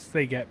 once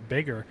they get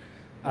bigger,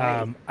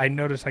 Right. I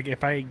notice, like,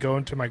 if I go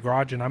into my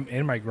garage and I'm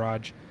in my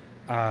garage,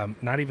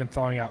 not even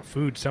thawing out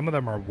food, some of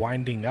them are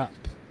winding up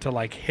to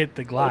like hit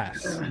the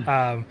glass.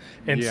 And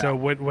Yeah. so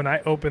when I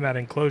open that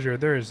enclosure,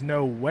 there is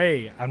no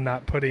way I'm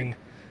not putting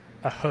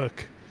a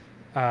hook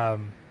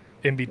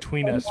in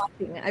between us.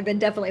 I've been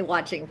definitely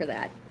watching for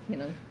that,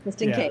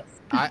 just in Yeah.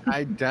 case.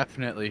 I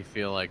definitely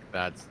feel like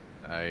that's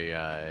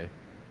a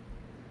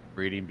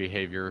breeding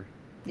behavior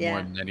more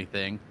Yeah. than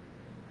anything.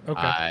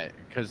 Okay.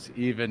 Because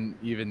even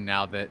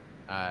now that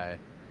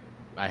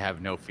I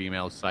have no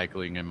females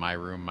cycling in my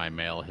room, my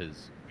male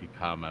has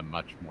become a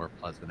much more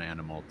pleasant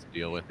animal to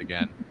deal with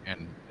again,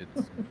 and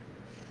it's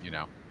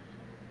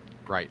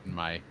brightened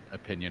my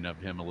opinion of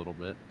him a little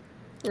bit.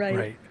 Right.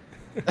 Right.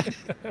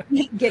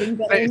 Getting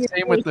better in your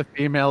Same with the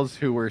females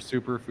who were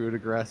super food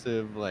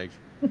aggressive. Like,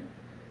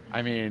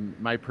 I mean,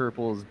 my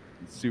purple's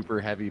super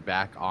heavy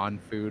back on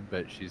food,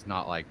 but she's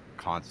not like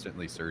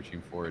constantly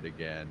searching for it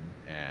again.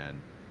 And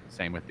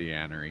same with the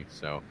Annery.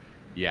 So,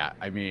 yeah,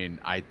 I mean,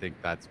 I think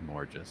that's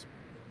more just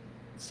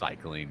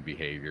cycling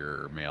behavior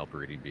or male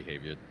breeding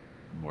behavior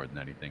more than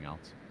anything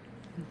else.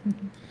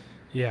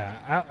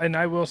 Yeah, and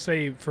I will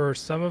say for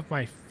some of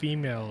my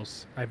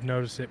females, I've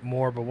noticed it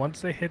more. But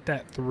once they hit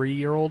that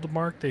 3-year-old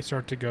mark, they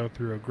start to go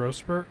through a growth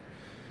spurt.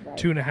 Right.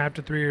 2.5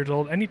 to 3 years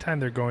old. Anytime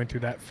they're going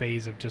through that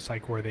phase of just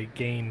like where they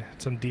gain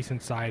some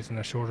decent size in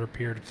a shorter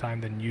period of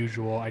time than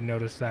usual, I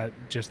notice that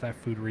just that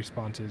food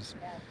response is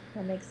Yeah,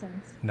 that makes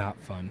sense. not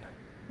fun.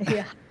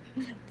 Yeah.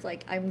 It's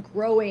like I'm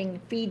growing,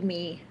 feed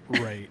me.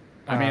 Right.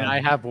 I mean, I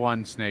have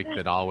one snake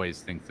that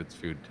always thinks it's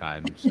food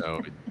time.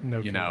 So, No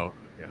you kidding. know,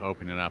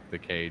 opening up the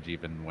cage,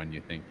 even when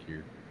you think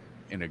you're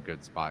in a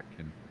good spot,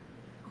 can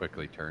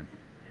quickly turn.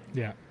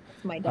 Yeah.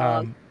 It's my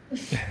dog.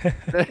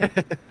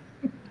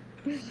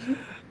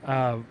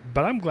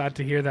 But I'm glad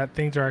to hear that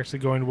things are actually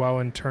going well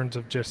in terms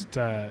of just,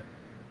 the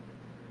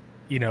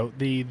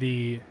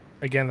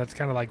again, that's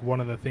kind of like one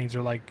of the things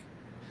are like,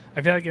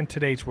 I feel like in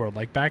today's world,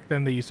 like back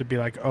then they used to be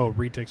like, oh,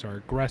 retics are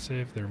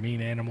aggressive, they're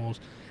mean animals.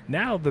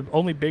 Now the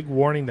only big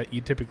warning that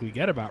you typically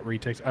get about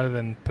retics, other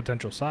than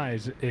potential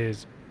size,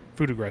 is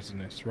food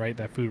aggressiveness, right?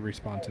 That food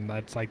response, and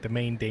that's like the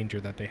main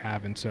danger that they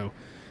have. And so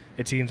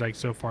it seems like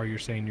so far you're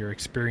saying your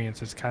experience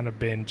has kind of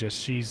been just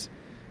she's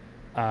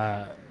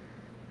a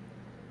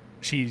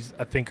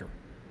thinker.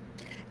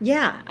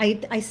 Yeah,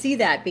 I see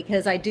that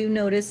because I do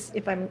notice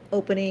if I'm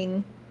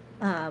opening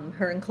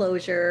her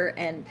enclosure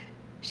and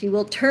she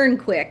will turn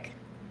quick.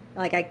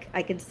 Like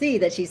I can see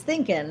that she's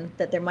thinking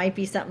that there might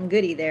be something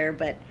goody there,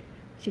 but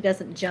she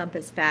doesn't jump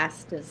as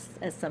fast as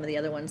some of the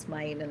other ones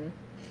might. And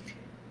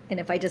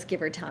if I just give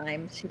her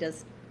time, she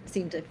does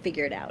seem to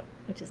figure it out,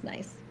 which is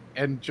nice.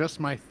 And just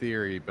my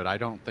theory, but I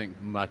don't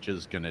think much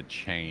is going to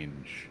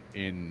change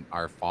in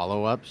our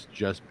follow-ups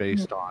just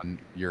based on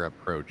your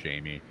approach,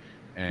 Amy.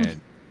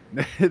 And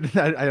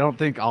I don't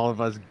think all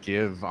of us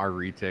give our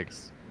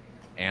retics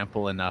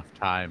ample enough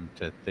time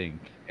to think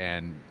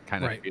and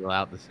kind of feel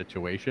out the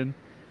situation.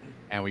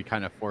 And we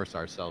kind of force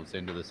ourselves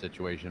into the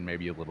situation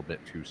maybe a little bit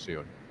too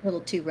soon. A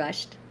little too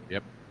rushed.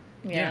 Yep.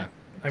 Yeah.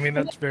 I mean,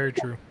 that's very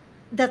true.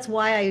 That's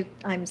why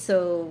I'm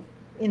so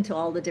into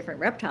all the different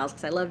reptiles,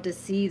 because I love to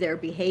see their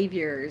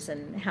behaviors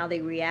and how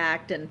they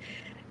react.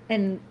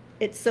 And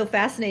it's so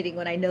fascinating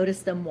when I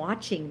notice them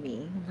watching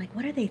me. I'm like,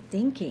 what are they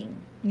thinking?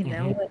 You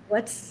know,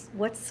 what's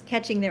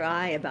catching their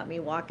eye about me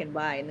walking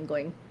by and then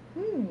going,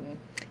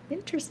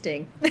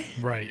 interesting.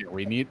 Right.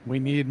 We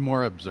need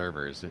more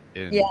observers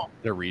in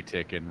the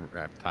retic and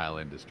reptile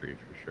industry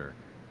for sure.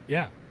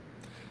 Yeah.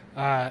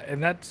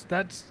 And that's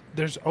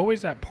there's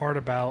always that part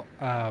about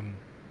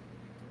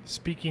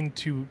speaking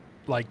to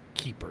like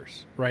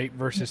keepers, right,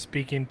 versus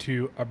speaking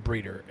to a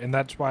breeder. And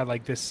that's why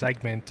like this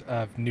segment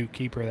of New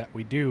Keeper that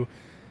we do,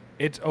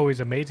 it's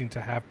always amazing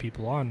to have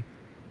people on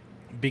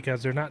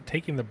because they're not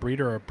taking the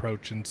breeder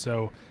approach, and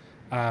so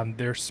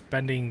they're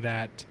spending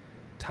that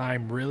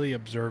time really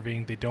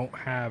observing. They don't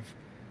have,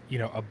 you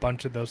know, a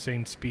bunch of those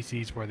same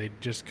species where they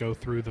just go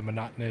through the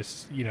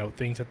monotonous, you know,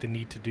 things that they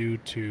need to do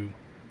to,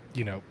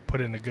 you know,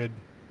 put in a good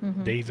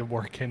days of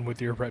work in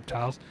with your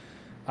reptiles.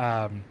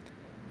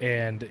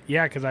 And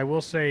yeah, because I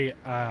will say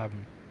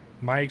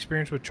my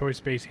experience with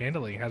choice-based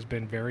handling has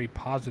been very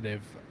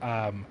positive.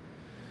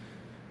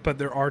 But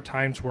there are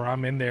times where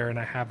I'm in there and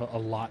I have a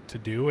lot to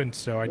do, and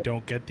so I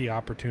don't get the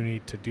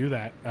opportunity to do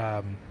that.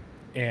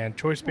 And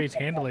choice-based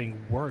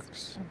handling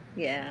works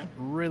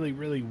really,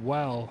 really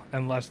well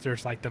unless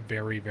there's like the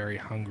very, very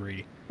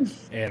hungry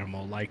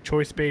animal. Like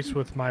choice-based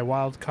with my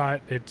wild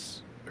caught,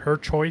 it's her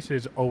choice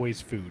is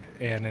always food.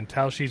 And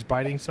until she's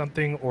biting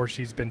something or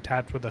she's been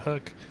tapped with a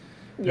hook,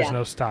 there's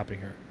no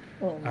stopping her.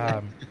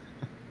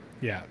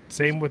 Yeah,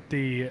 same with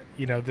the,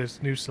 you know,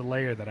 this new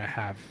Solaire that I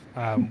have,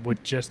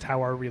 with just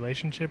how our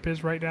relationship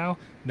is right now.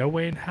 No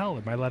way in hell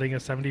am I letting a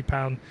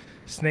 70-pound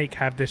snake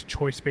have this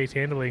choice-based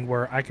handling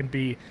where I can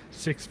be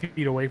 6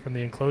 feet away from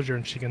the enclosure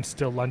and she can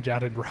still lunge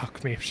out and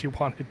rock me if she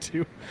wanted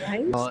to.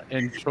 Right? Well,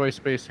 and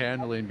choice-based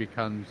handling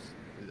becomes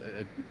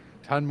a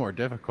ton more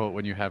difficult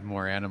when you have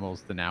more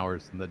animals than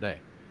hours in the day.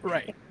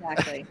 Right.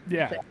 Exactly.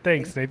 Yeah. Exactly.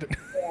 Thanks, Nathan.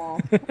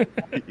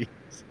 Yeah.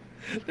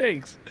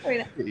 Thanks.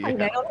 I mean, I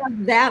don't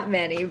have that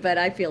many, but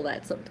I feel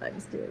that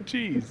sometimes too.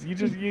 Jeez,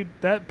 you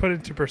that put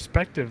into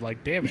perspective.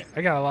 Like, damn it,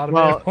 I got a lot of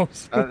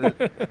animals.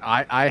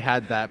 I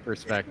had that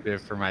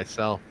perspective for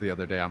myself the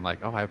other day. I'm like,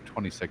 oh, I have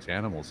 26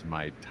 animals in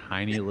my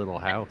tiny little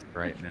house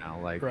right now.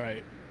 Like,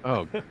 right.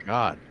 Oh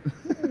God.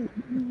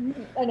 And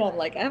I'm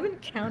like, I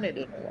haven't counted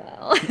in a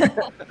while.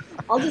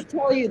 I'll just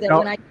tell you that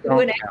when I do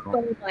an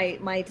expo,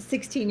 my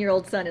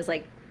 16-year-old son is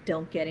like,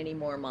 "Don't get any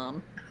more,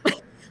 Mom."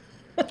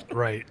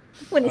 Right.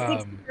 When a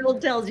 16-year-old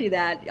tells you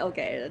that,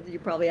 okay, you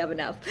probably have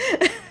enough.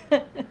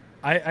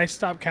 I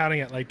stopped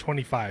counting at like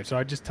 25. So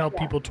I just tell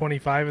people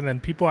 25, and then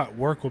people at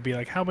work will be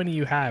like, how many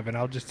you have? And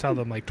I'll just tell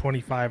them like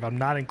 25. I'm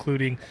not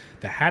including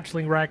the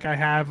hatchling rack I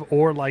have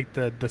or like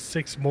the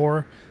 6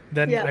 more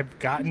than I've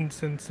gotten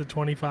since the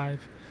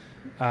 25.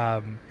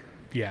 At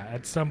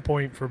some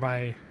point for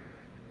my,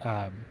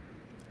 I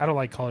don't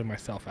like calling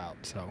myself out.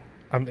 So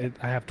I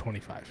have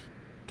 25.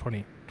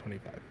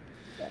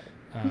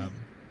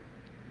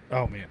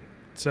 Oh man.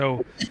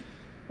 So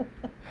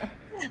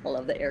I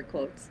love the air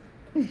quotes.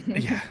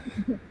 Yeah.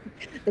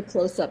 The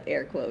close-up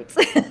air quotes.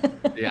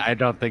 Yeah, I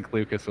don't think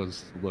Lucas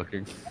was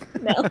looking.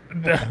 No.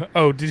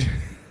 Oh, did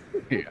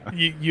you?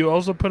 Yeah. You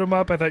also put them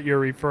up? I thought you were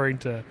referring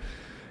to.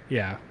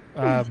 Yeah.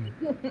 I've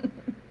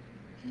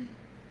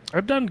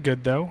done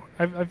good though.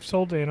 I've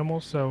sold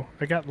animals, so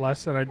I got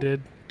less than I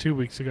did 2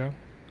 weeks ago.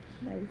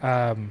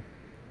 Nice.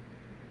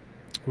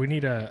 We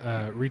need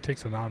a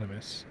Retics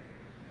Anonymous.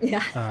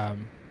 Yeah.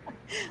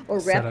 Or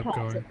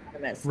Reptiles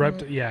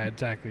Anonymous. Yeah,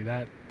 exactly.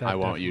 That I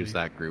won't use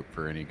that group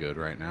for any good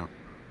right now.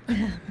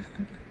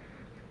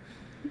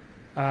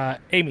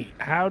 Amy,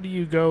 how do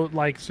you go?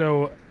 Like,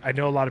 so I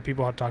know a lot of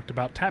people have talked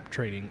about tap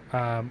training,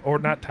 or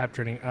not tap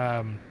training,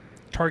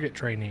 target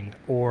training,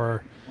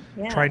 or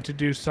trying to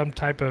do some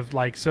type of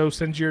like. So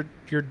since you're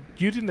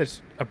using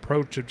this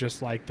approach of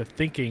just like the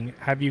thinking,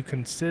 have you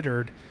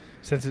considered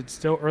since it's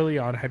still early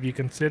on, have you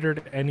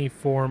considered any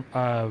form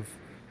of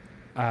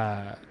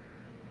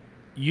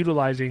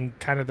utilizing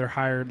kind of their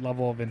higher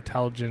level of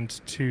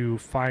intelligence to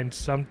find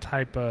some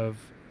type of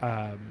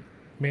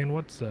man,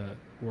 what's the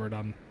word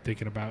I'm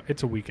thinking about?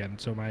 It's a weekend,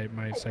 so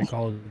my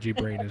psychology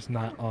brain is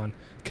not on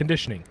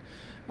conditioning.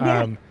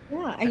 Yeah,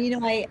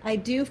 and I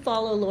do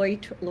follow Lori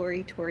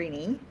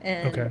Torini,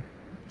 and Okay.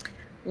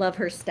 love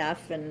her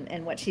stuff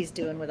and what she's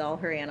doing with all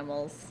her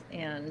animals.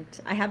 And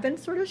I have been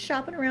sort of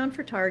shopping around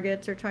for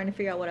targets or trying to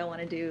figure out what I want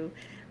to do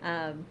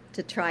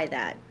to try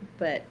that.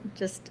 But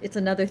just it's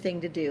another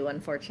thing to do.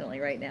 Unfortunately,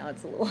 right now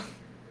it's a little.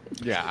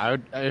 Yeah,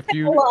 if a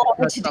you lot of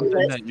that's to-do something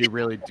list. that you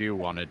really do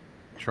want to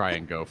try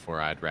and go for,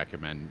 I'd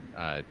recommend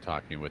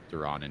talking with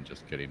Duran and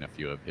just getting a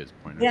few of his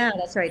pointers. Yeah,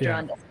 that's right. Yeah.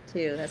 John does it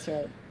too. That's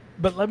right.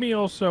 But let me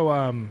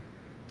also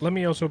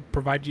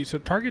provide you. So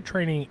target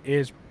training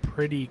is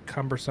pretty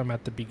cumbersome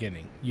at the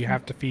beginning. You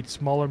have to feed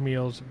smaller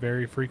meals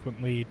very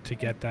frequently to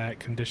get that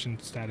condition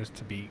status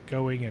to be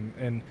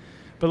going.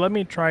 But let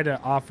me try to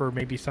offer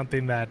maybe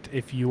something that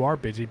if you are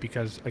busy,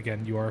 because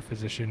again you are a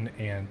physician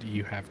and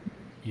you have,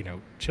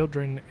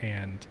 children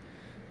and,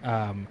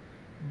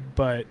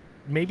 but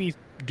maybe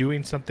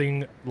doing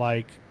something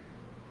like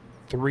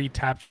 3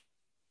 taps.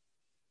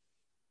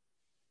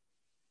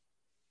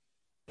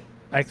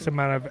 X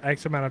amount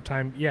of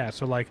time. Yeah.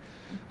 So like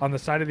on the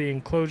side of the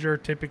enclosure,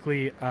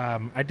 typically,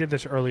 I did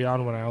this early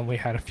on when I only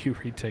had a few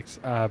retics,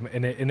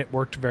 and it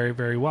worked very,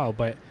 very well.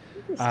 But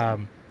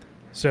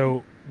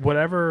so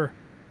whatever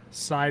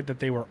side that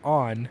they were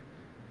on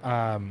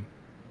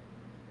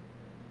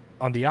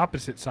the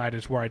opposite side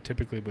is where I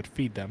typically would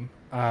feed them.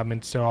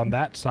 And so on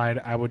that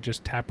side, I would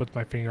just tap with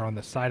my finger on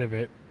the side of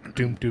it,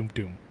 doom, doom,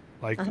 doom.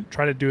 Like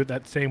try to do it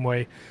that same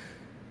way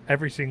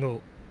every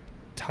single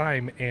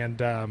time. And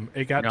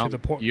it got to the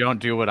point. You don't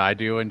do what I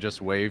do and just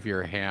wave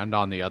your hand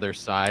on the other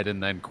side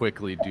and then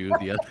quickly do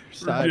the other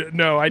side.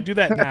 No, I do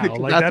that now.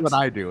 Like that's what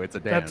I do. It's a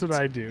dance. That's what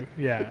I do.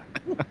 Yeah.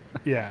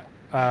 Yeah.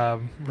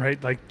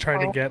 Right. Like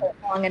trying to get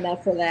long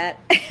enough for that.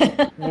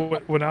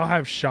 when I'll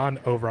have Sean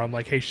over, I'm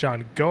like, hey,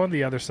 Sean, go on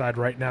the other side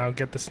right now and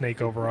get the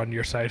snake over on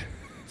your side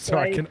so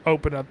I can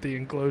open up the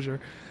enclosure.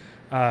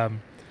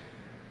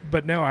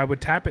 But no, I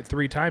would tap it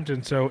 3 times.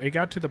 And so it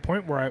got to the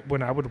point where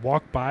when I would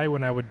walk by,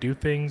 when I would do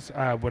things,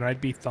 when I'd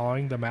be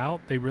thawing them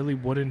out, they really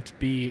wouldn't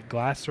be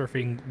glass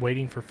surfing,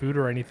 waiting for food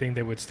or anything.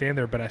 They would stand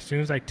there. But as soon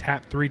as I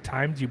tapped 3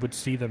 times, you would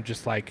see them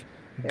just like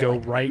go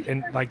right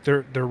and like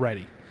they're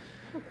ready.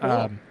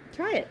 Oh, cool.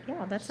 Try it.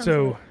 Yeah, that sounds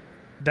So good.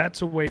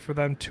 that's a way for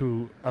them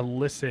to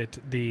elicit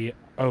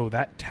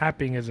that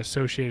tapping is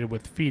associated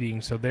with feeding.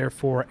 So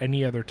therefore,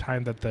 any other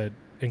time that the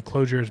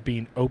enclosure is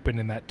being open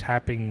and that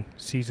tapping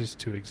ceases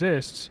to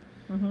exist,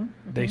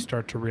 they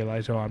start to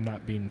realize, I'm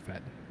not being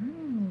fed.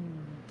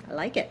 I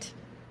like it.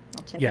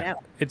 I'll check it Yeah,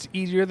 out. it's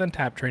easier than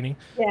tap training.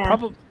 Yeah.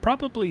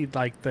 Probably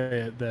like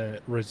the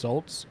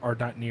results are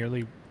not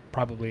nearly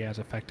probably as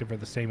effective or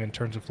the same in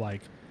terms of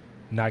like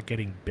not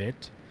getting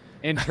bit.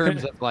 In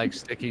terms of like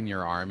sticking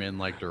your arm in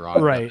like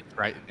Duran, Right.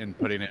 right, and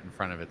putting it in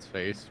front of its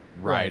face,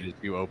 Right. as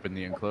you open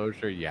the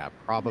enclosure, yeah,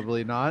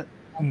 probably not.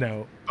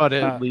 No. But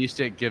at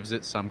least it gives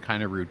it some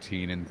kind of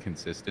routine and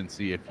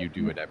consistency if you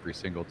do it every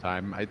single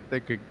time. I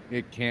think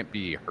it can't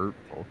be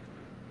hurtful.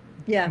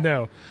 Yeah.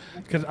 No,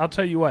 because I'll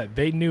tell you what,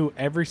 they knew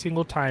every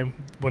single time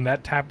when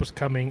that tap was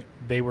coming,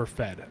 they were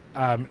fed.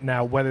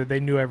 Now, whether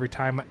they knew every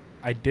time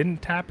I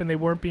didn't tap and they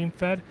weren't being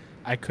fed,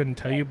 I couldn't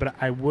tell you, but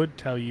I would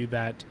tell you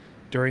that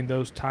during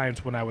those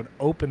times when I would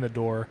open the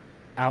door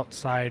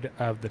outside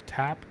of the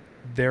tap,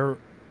 their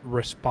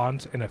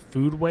response in a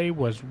food way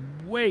was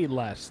way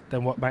less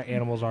than what my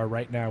animals are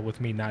right now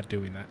with me not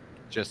doing that.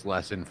 Just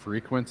less in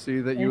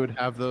frequency that you would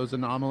have those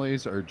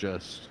anomalies, or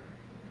just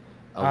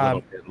a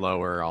little bit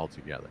lower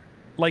altogether?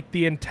 Like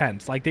the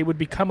intense, like they would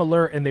become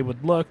alert and they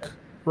would look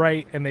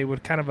right and they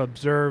would kind of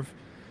observe.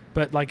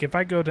 But like if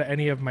I go to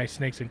any of my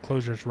snakes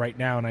enclosures right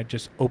now and I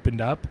just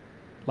opened up,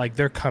 like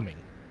they're coming,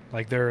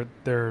 like they're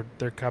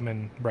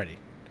coming ready.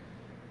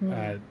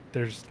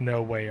 There's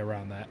no way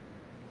around that.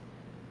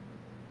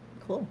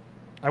 Cool.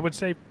 I would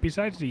say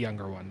besides the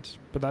younger ones,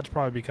 but that's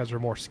probably because they're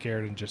more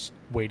scared and just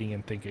waiting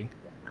and thinking.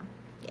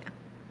 Yeah.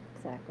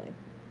 Exactly.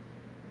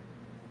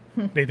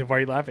 Nathan, why are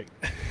you laughing?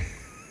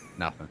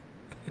 Nothing.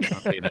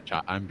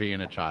 I'm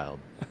being a child.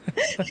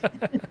 Can't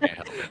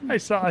help it. I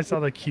saw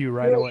the cue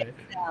right away.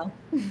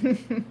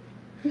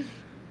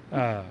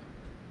 Yeah.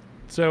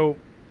 So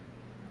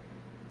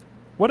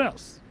what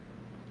else?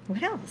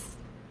 What else?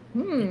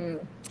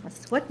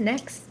 What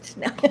next?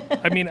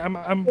 I mean,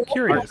 I'm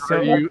curious.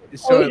 So it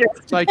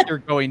looks like you're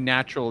going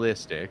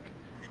naturalistic.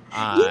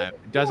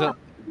 Doesn't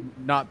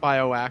not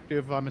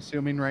bioactive, I'm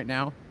assuming right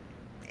now.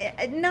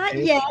 Not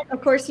yet.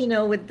 Of course,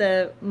 with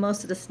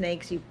most of the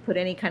snakes, you put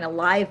any kind of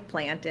live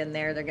plant in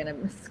there, they're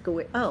gonna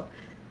squeak. Oh,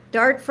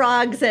 dart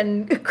frogs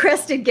and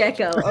crested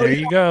gecko. There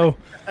you go.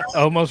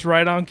 Almost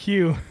right on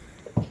cue.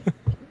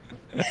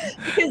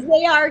 Because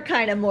they are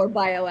kind of more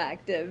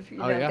bioactive.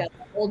 Got the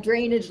whole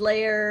drainage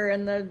layer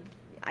and the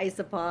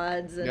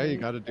isopods Yeah, you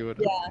and got to do it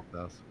at yeah,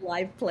 6,000.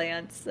 live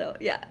plants. So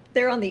yeah,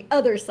 they're on the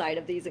other side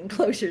of these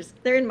enclosures.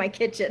 They're in my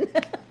kitchen.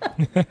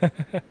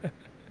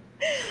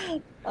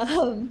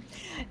 Um,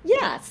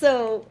 yeah,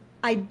 so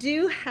I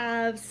do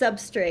have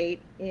substrate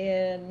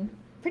in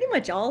pretty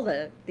much all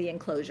the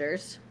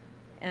enclosures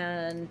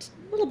and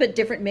a little bit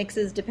different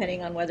mixes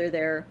depending on whether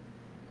they're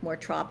more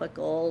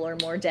tropical or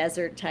more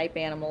desert type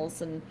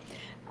animals. And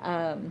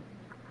um,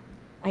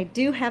 I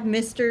do have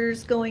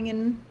misters going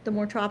in the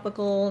more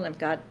tropical, and I've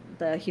got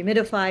the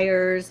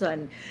humidifiers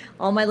and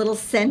all my little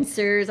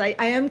sensors. I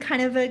am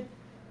kind of a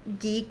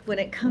geek when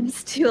it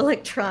comes to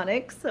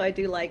electronics, so I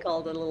do like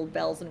all the little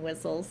bells and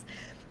whistles.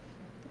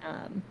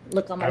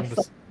 Look on my I'm phone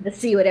just, to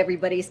see what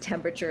everybody's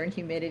temperature and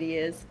humidity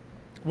is.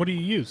 what do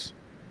you use?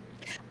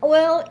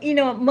 Well,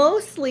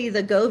 mostly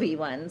the Govee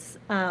ones,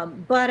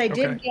 but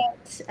Okay. I'm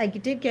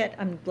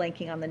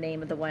blanking on the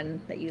name of the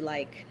one that you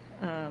like.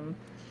 Um,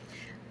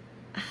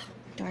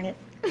 Darn it.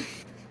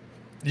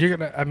 You're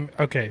gonna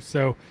okay,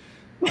 so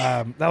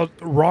that was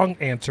wrong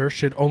answer.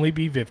 Should only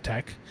be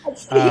VivTech.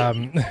 Let's see.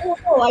 Um,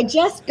 Oh, I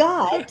just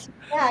got,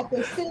 yeah,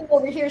 they're sitting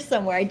over here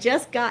somewhere. I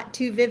just got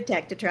two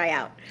VivTech to try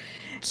out.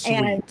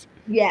 And sweet.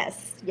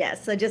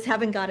 yes, I just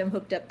haven't got him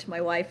hooked up to my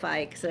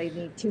Wi-Fi because I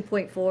need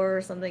 2.4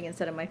 or something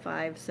instead of my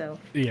 5. So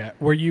Yeah.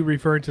 Were you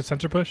referring to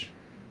Sensor Push?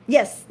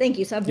 yes, thank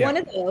you. So I have Yeah. one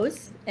of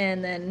those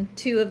and then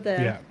two of the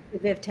Yeah.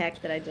 VivTech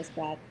that I just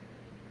got.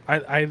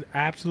 I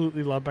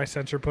absolutely love my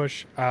Sensor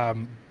Push,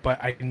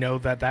 but I know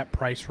that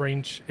price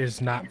range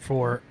is not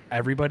for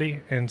everybody.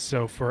 And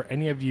so for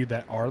any of you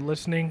that are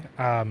listening,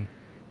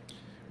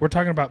 we're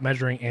talking about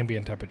measuring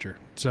ambient temperature.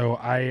 So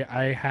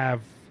I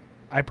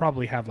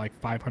probably have like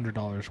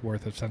 $500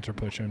 worth of Sensor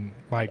Push in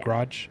my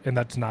garage, and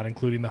that's not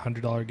including the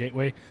 $100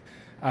 gateway.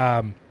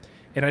 Um,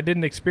 and I did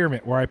an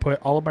experiment where I put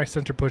all of my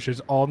Sensor Pushes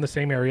all in the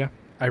same area.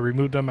 I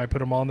removed them, I put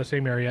them all in the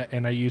same area,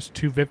 and I used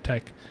two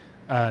VivTech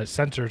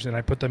sensors, and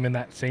I put them in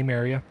that same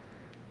area.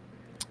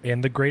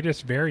 And the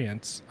greatest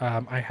variance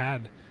I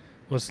had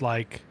was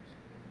like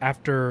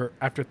after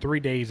 3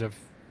 days of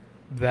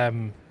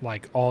them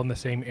like all in the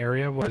same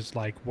area was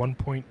like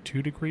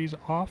 1.2 degrees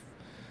off.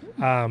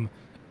 Um,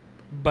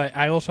 but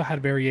I also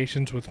had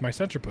variations with my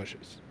sensor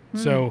pushes.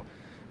 So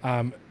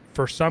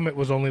for some, it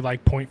was only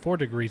like 0.4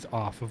 degrees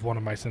off of one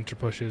of my sensor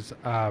pushes.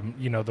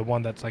 The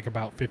one that's like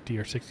about 50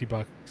 or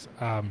 $60.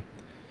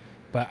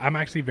 But I'm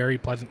actually very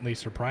pleasantly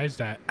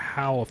surprised at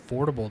how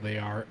affordable they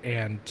are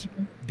and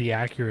the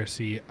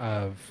accuracy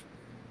um,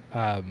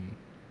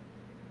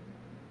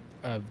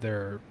 of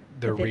their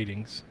The Viv-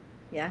 readings.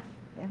 Yeah,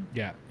 yeah.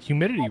 Yeah,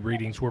 humidity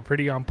readings were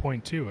pretty on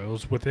point too. It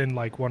was within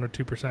like 1 or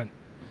 2%.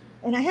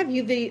 And I have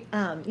UV,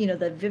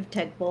 the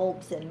VivTech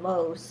bulbs in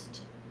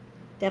most,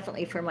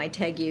 definitely for my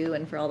Tegu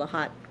and for all the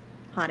hot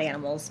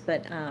animals,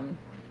 but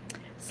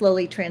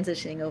slowly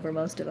transitioning over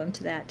most of them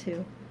to that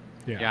too.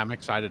 Yeah, I'm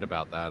excited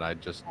about that. I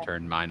just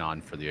turned mine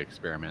on for the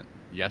experiment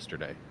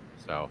yesterday.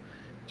 So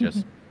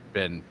just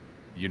been,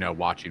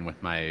 watching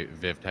with my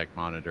VivTech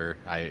monitor.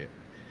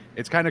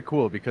 It's kind of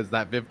cool because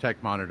that VivTech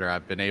monitor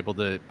I've been able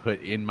to put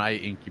in my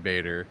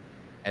incubator,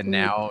 and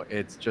now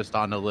it's just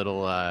on a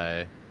little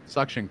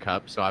suction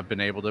cup. So I've been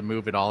able to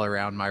move it all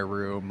around my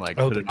room, like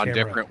put the it on camera.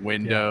 different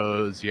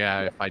windows.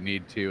 Yeah, if I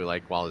need to,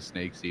 like while the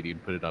snake's eating,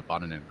 put it up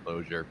on an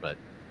enclosure. But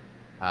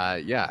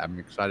yeah, I'm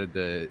excited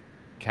to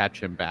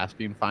catch him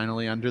basking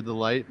finally under the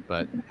light,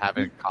 but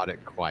haven't caught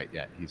it quite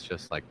yet. He's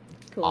just like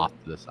Cool. off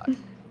to the side.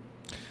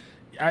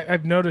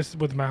 I've noticed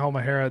with my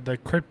Halmahera, the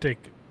cryptic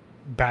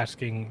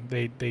basking,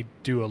 they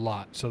do a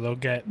lot. So they'll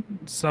get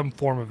some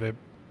form of it,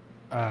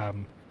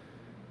 and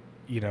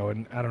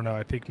I don't know.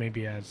 I think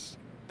maybe as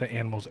the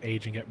animals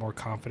age and get more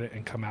confident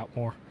and come out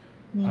more,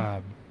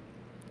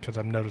 because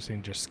I'm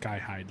noticing just sky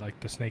hide. Like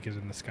the snake is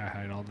in the sky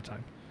hide all the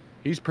time.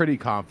 He's pretty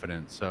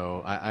confident,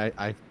 so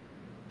I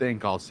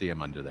think I'll see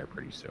him under there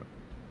pretty soon.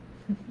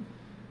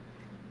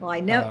 Well, I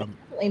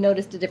definitely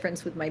noticed a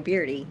difference with my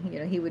Beardy.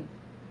 He would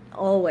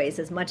always,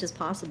 as much as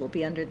possible,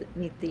 be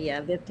underneath the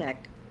VivTech.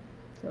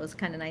 So it was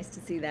kind of nice to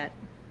see that.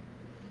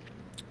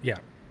 Yeah.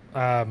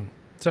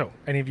 So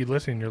any of you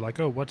listening, you're like,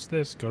 oh, what's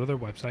this? Go to their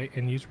website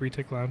and use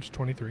Retic Lounge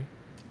 23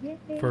 Yay.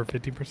 for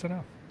 15%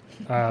 off.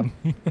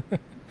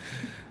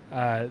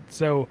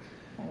 So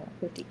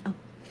 50. Oh.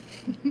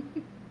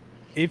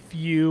 if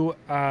you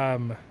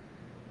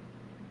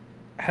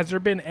has there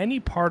been any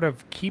part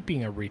of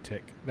keeping a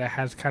retic that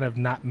has kind of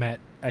not met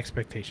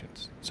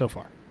expectations so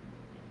far?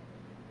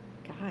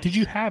 Gosh. Did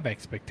you have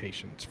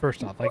expectations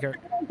first off? Like, I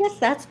guess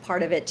that's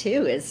part of it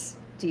too, is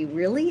do you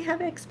really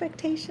have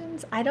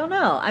expectations? I don't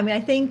know. I mean,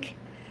 I think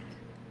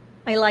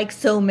I like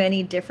so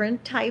many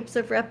different types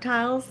of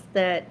reptiles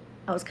that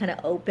I was kind of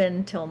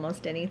open to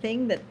almost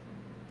anything that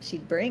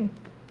she'd bring.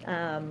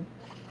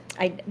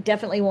 I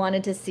definitely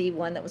wanted to see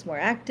one that was more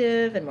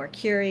active and more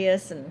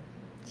curious, and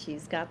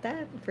she's got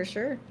that for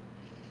sure.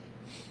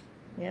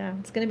 Yeah,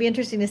 it's going to be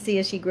interesting to see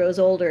as she grows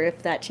older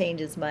if that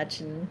changes much,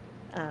 and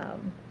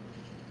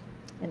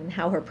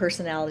how her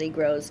personality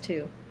grows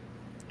too.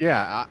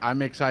 Yeah,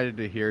 I'm excited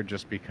to hear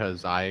just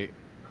because I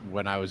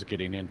when I was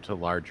getting into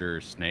larger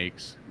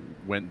snakes,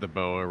 went the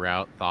boa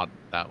route, thought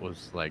that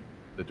was like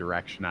the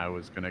direction I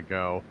was going to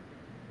go,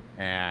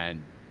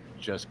 and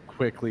just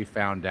quickly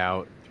found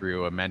out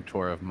through a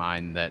mentor of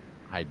mine that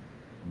I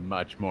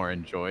much more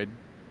enjoyed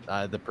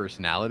the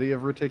personality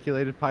of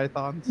reticulated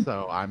pythons.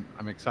 So I'm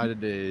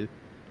excited to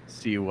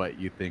see what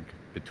you think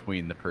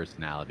between the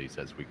personalities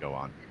as we go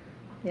on.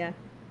 Yeah,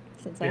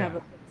 since I have a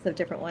mix of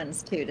different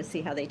ones too, to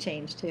see how they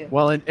change too.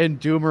 Well, and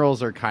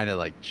Doomerals are kind of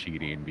like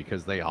cheating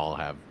because they all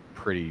have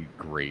pretty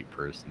great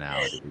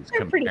personalities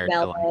compared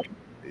to like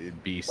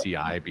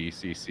BCI,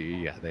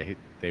 BCC. Yeah,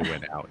 they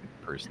went out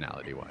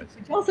personality wise.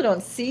 You also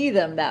don't see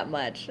them that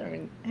much. I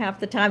mean, half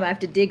the time I have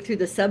to dig through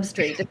the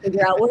substrate to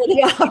figure out where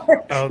they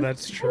are. Oh,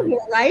 that's true.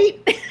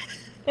 Right?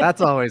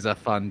 That's always a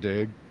fun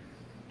dig.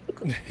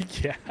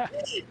 Yeah.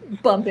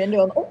 Bump into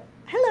them. Oh,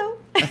 hello.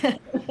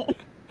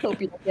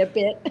 Hope you don't get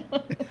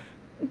bit.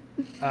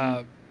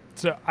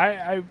 So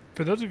I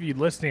for those of you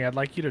listening, I'd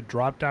like you to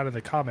drop down in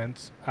the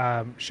comments.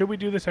 Should we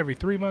do this every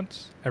 3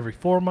 months, every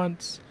 4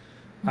 months?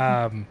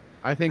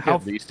 I think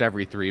at least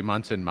every 3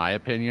 months, in my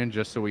opinion,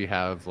 just so we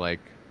have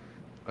like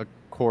a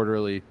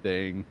quarterly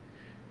thing.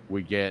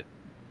 We get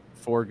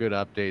 4 good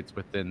updates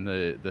within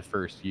the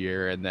first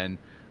year, and then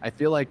I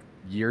feel like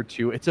year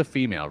 2, it's a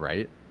female,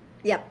 right?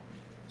 Yep.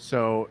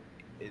 So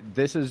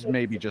this is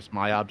maybe just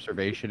my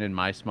observation in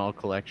my small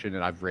collection,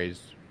 and I've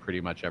raised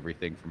pretty much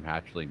everything from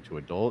hatchling to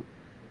adult.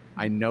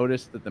 I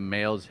noticed that the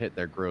males hit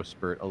their growth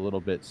spurt a little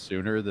bit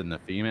sooner than the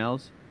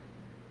females.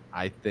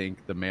 I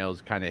think the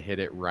males kind of hit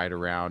it right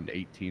around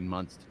 18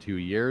 months to 2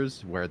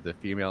 years, where the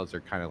females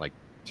are kind of like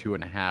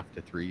 2.5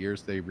 to 3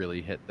 years. They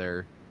really hit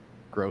their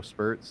growth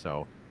spurt.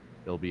 So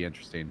it'll be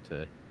interesting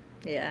to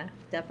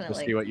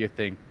definitely see what you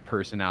think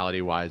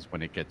personality wise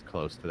when it gets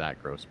close to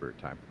that growth spurt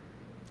time.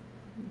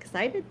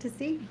 Excited to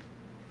see.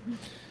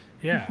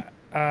 Yeah.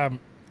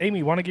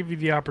 Amy, want to give you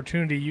the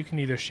opportunity. You can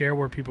either share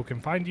where people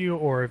can find you,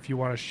 or if you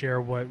want to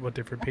share what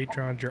different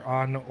Patreons you're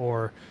on,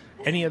 or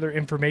any other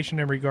information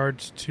in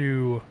regards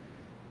to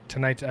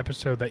tonight's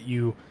episode that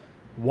you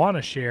want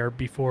to share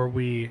before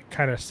we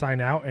kind of sign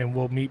out, and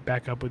we'll meet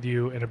back up with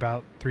you in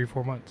about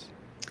 3-4 months.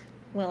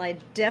 Well, I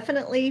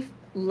definitely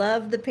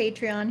love the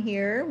Patreon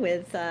here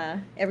with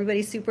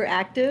everybody super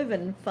active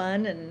and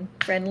fun and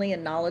friendly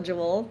and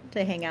knowledgeable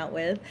to hang out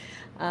with.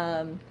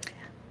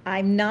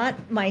 I'm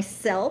not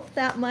myself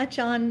that much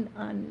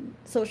on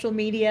social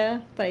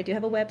media, but I do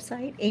have a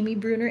website,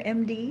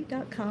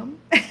 amybrunermd.com.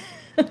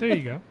 There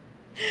you go.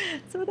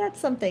 So that's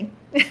something.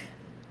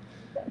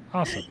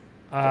 Awesome.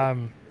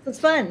 It's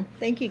fun.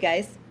 Thank you,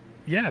 guys.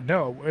 Yeah,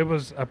 no, it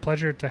was a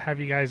pleasure to have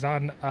you guys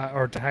on,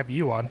 or to have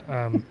you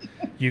on.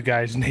 You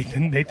guys,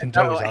 Nathan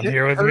Toe's on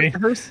here with me.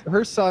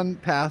 Her son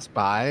passed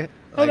by.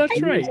 Oh,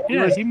 that's right.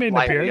 Yeah, he made an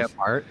appearance.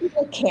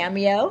 A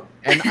cameo.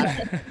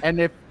 And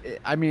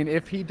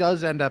if he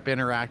does end up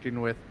interacting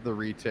with the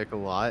retic a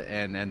lot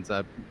and ends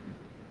up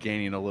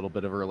gaining a little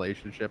bit of a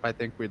relationship, I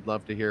think we'd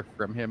love to hear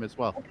from him as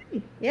well.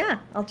 Okay. Yeah,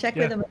 I'll check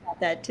with him about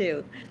that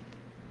too.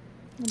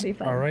 It'll be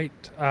fun. All right.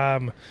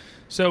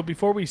 So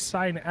before we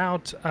sign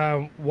out,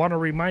 want to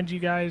remind you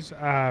guys,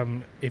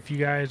 if you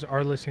guys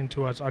are listening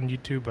to us on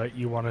YouTube, but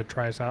you want to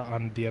try us out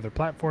on the other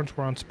platforms,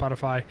 we're on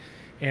Spotify,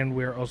 and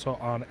we're also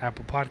on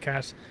Apple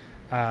Podcasts.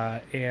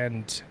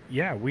 And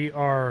yeah, we're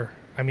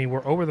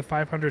over the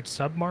 500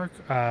 sub mark.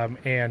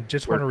 And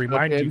just want to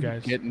remind you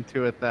guys, getting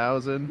to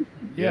 1,000.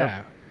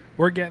 Yeah,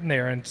 we're getting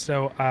there. And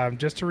so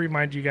just to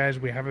remind you guys,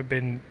 we haven't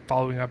been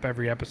following up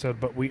every episode,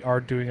 but we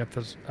are doing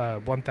a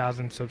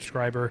 1,000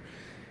 subscriber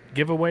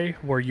giveaway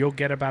where you'll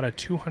get about a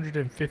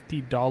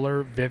 $250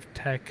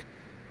 VivTech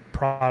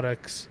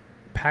products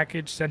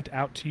package sent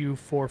out to you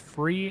for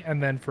free,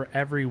 and then for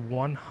every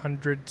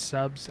 100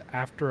 subs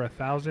after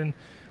 1,000,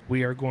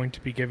 we are going to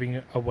be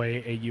giving away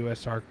a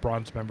USARK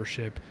bronze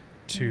membership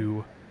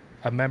to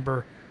a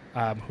member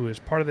who is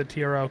part of the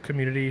TRL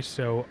community.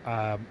 So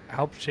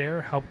help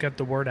share, help get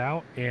the word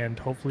out, and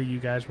hopefully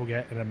you guys will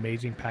get an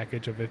amazing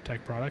package of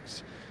VivTech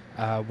products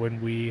when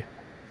we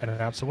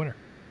announce the winner.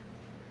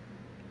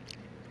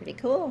 Pretty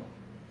cool.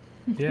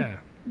 Yeah.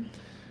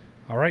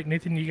 All right,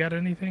 Nathan, you got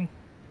anything?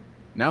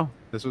 No,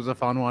 this was a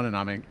fun one, and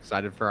I'm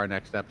excited for our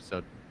next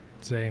episode.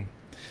 Same.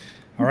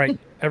 All right,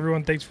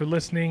 everyone, thanks for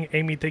listening.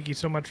 Amy, thank you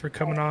so much for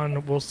coming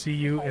on. We'll see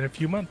you in a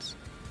few months.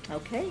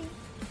 Okay.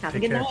 Have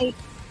Take a good care. night.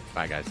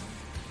 Bye, guys.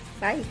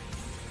 Bye.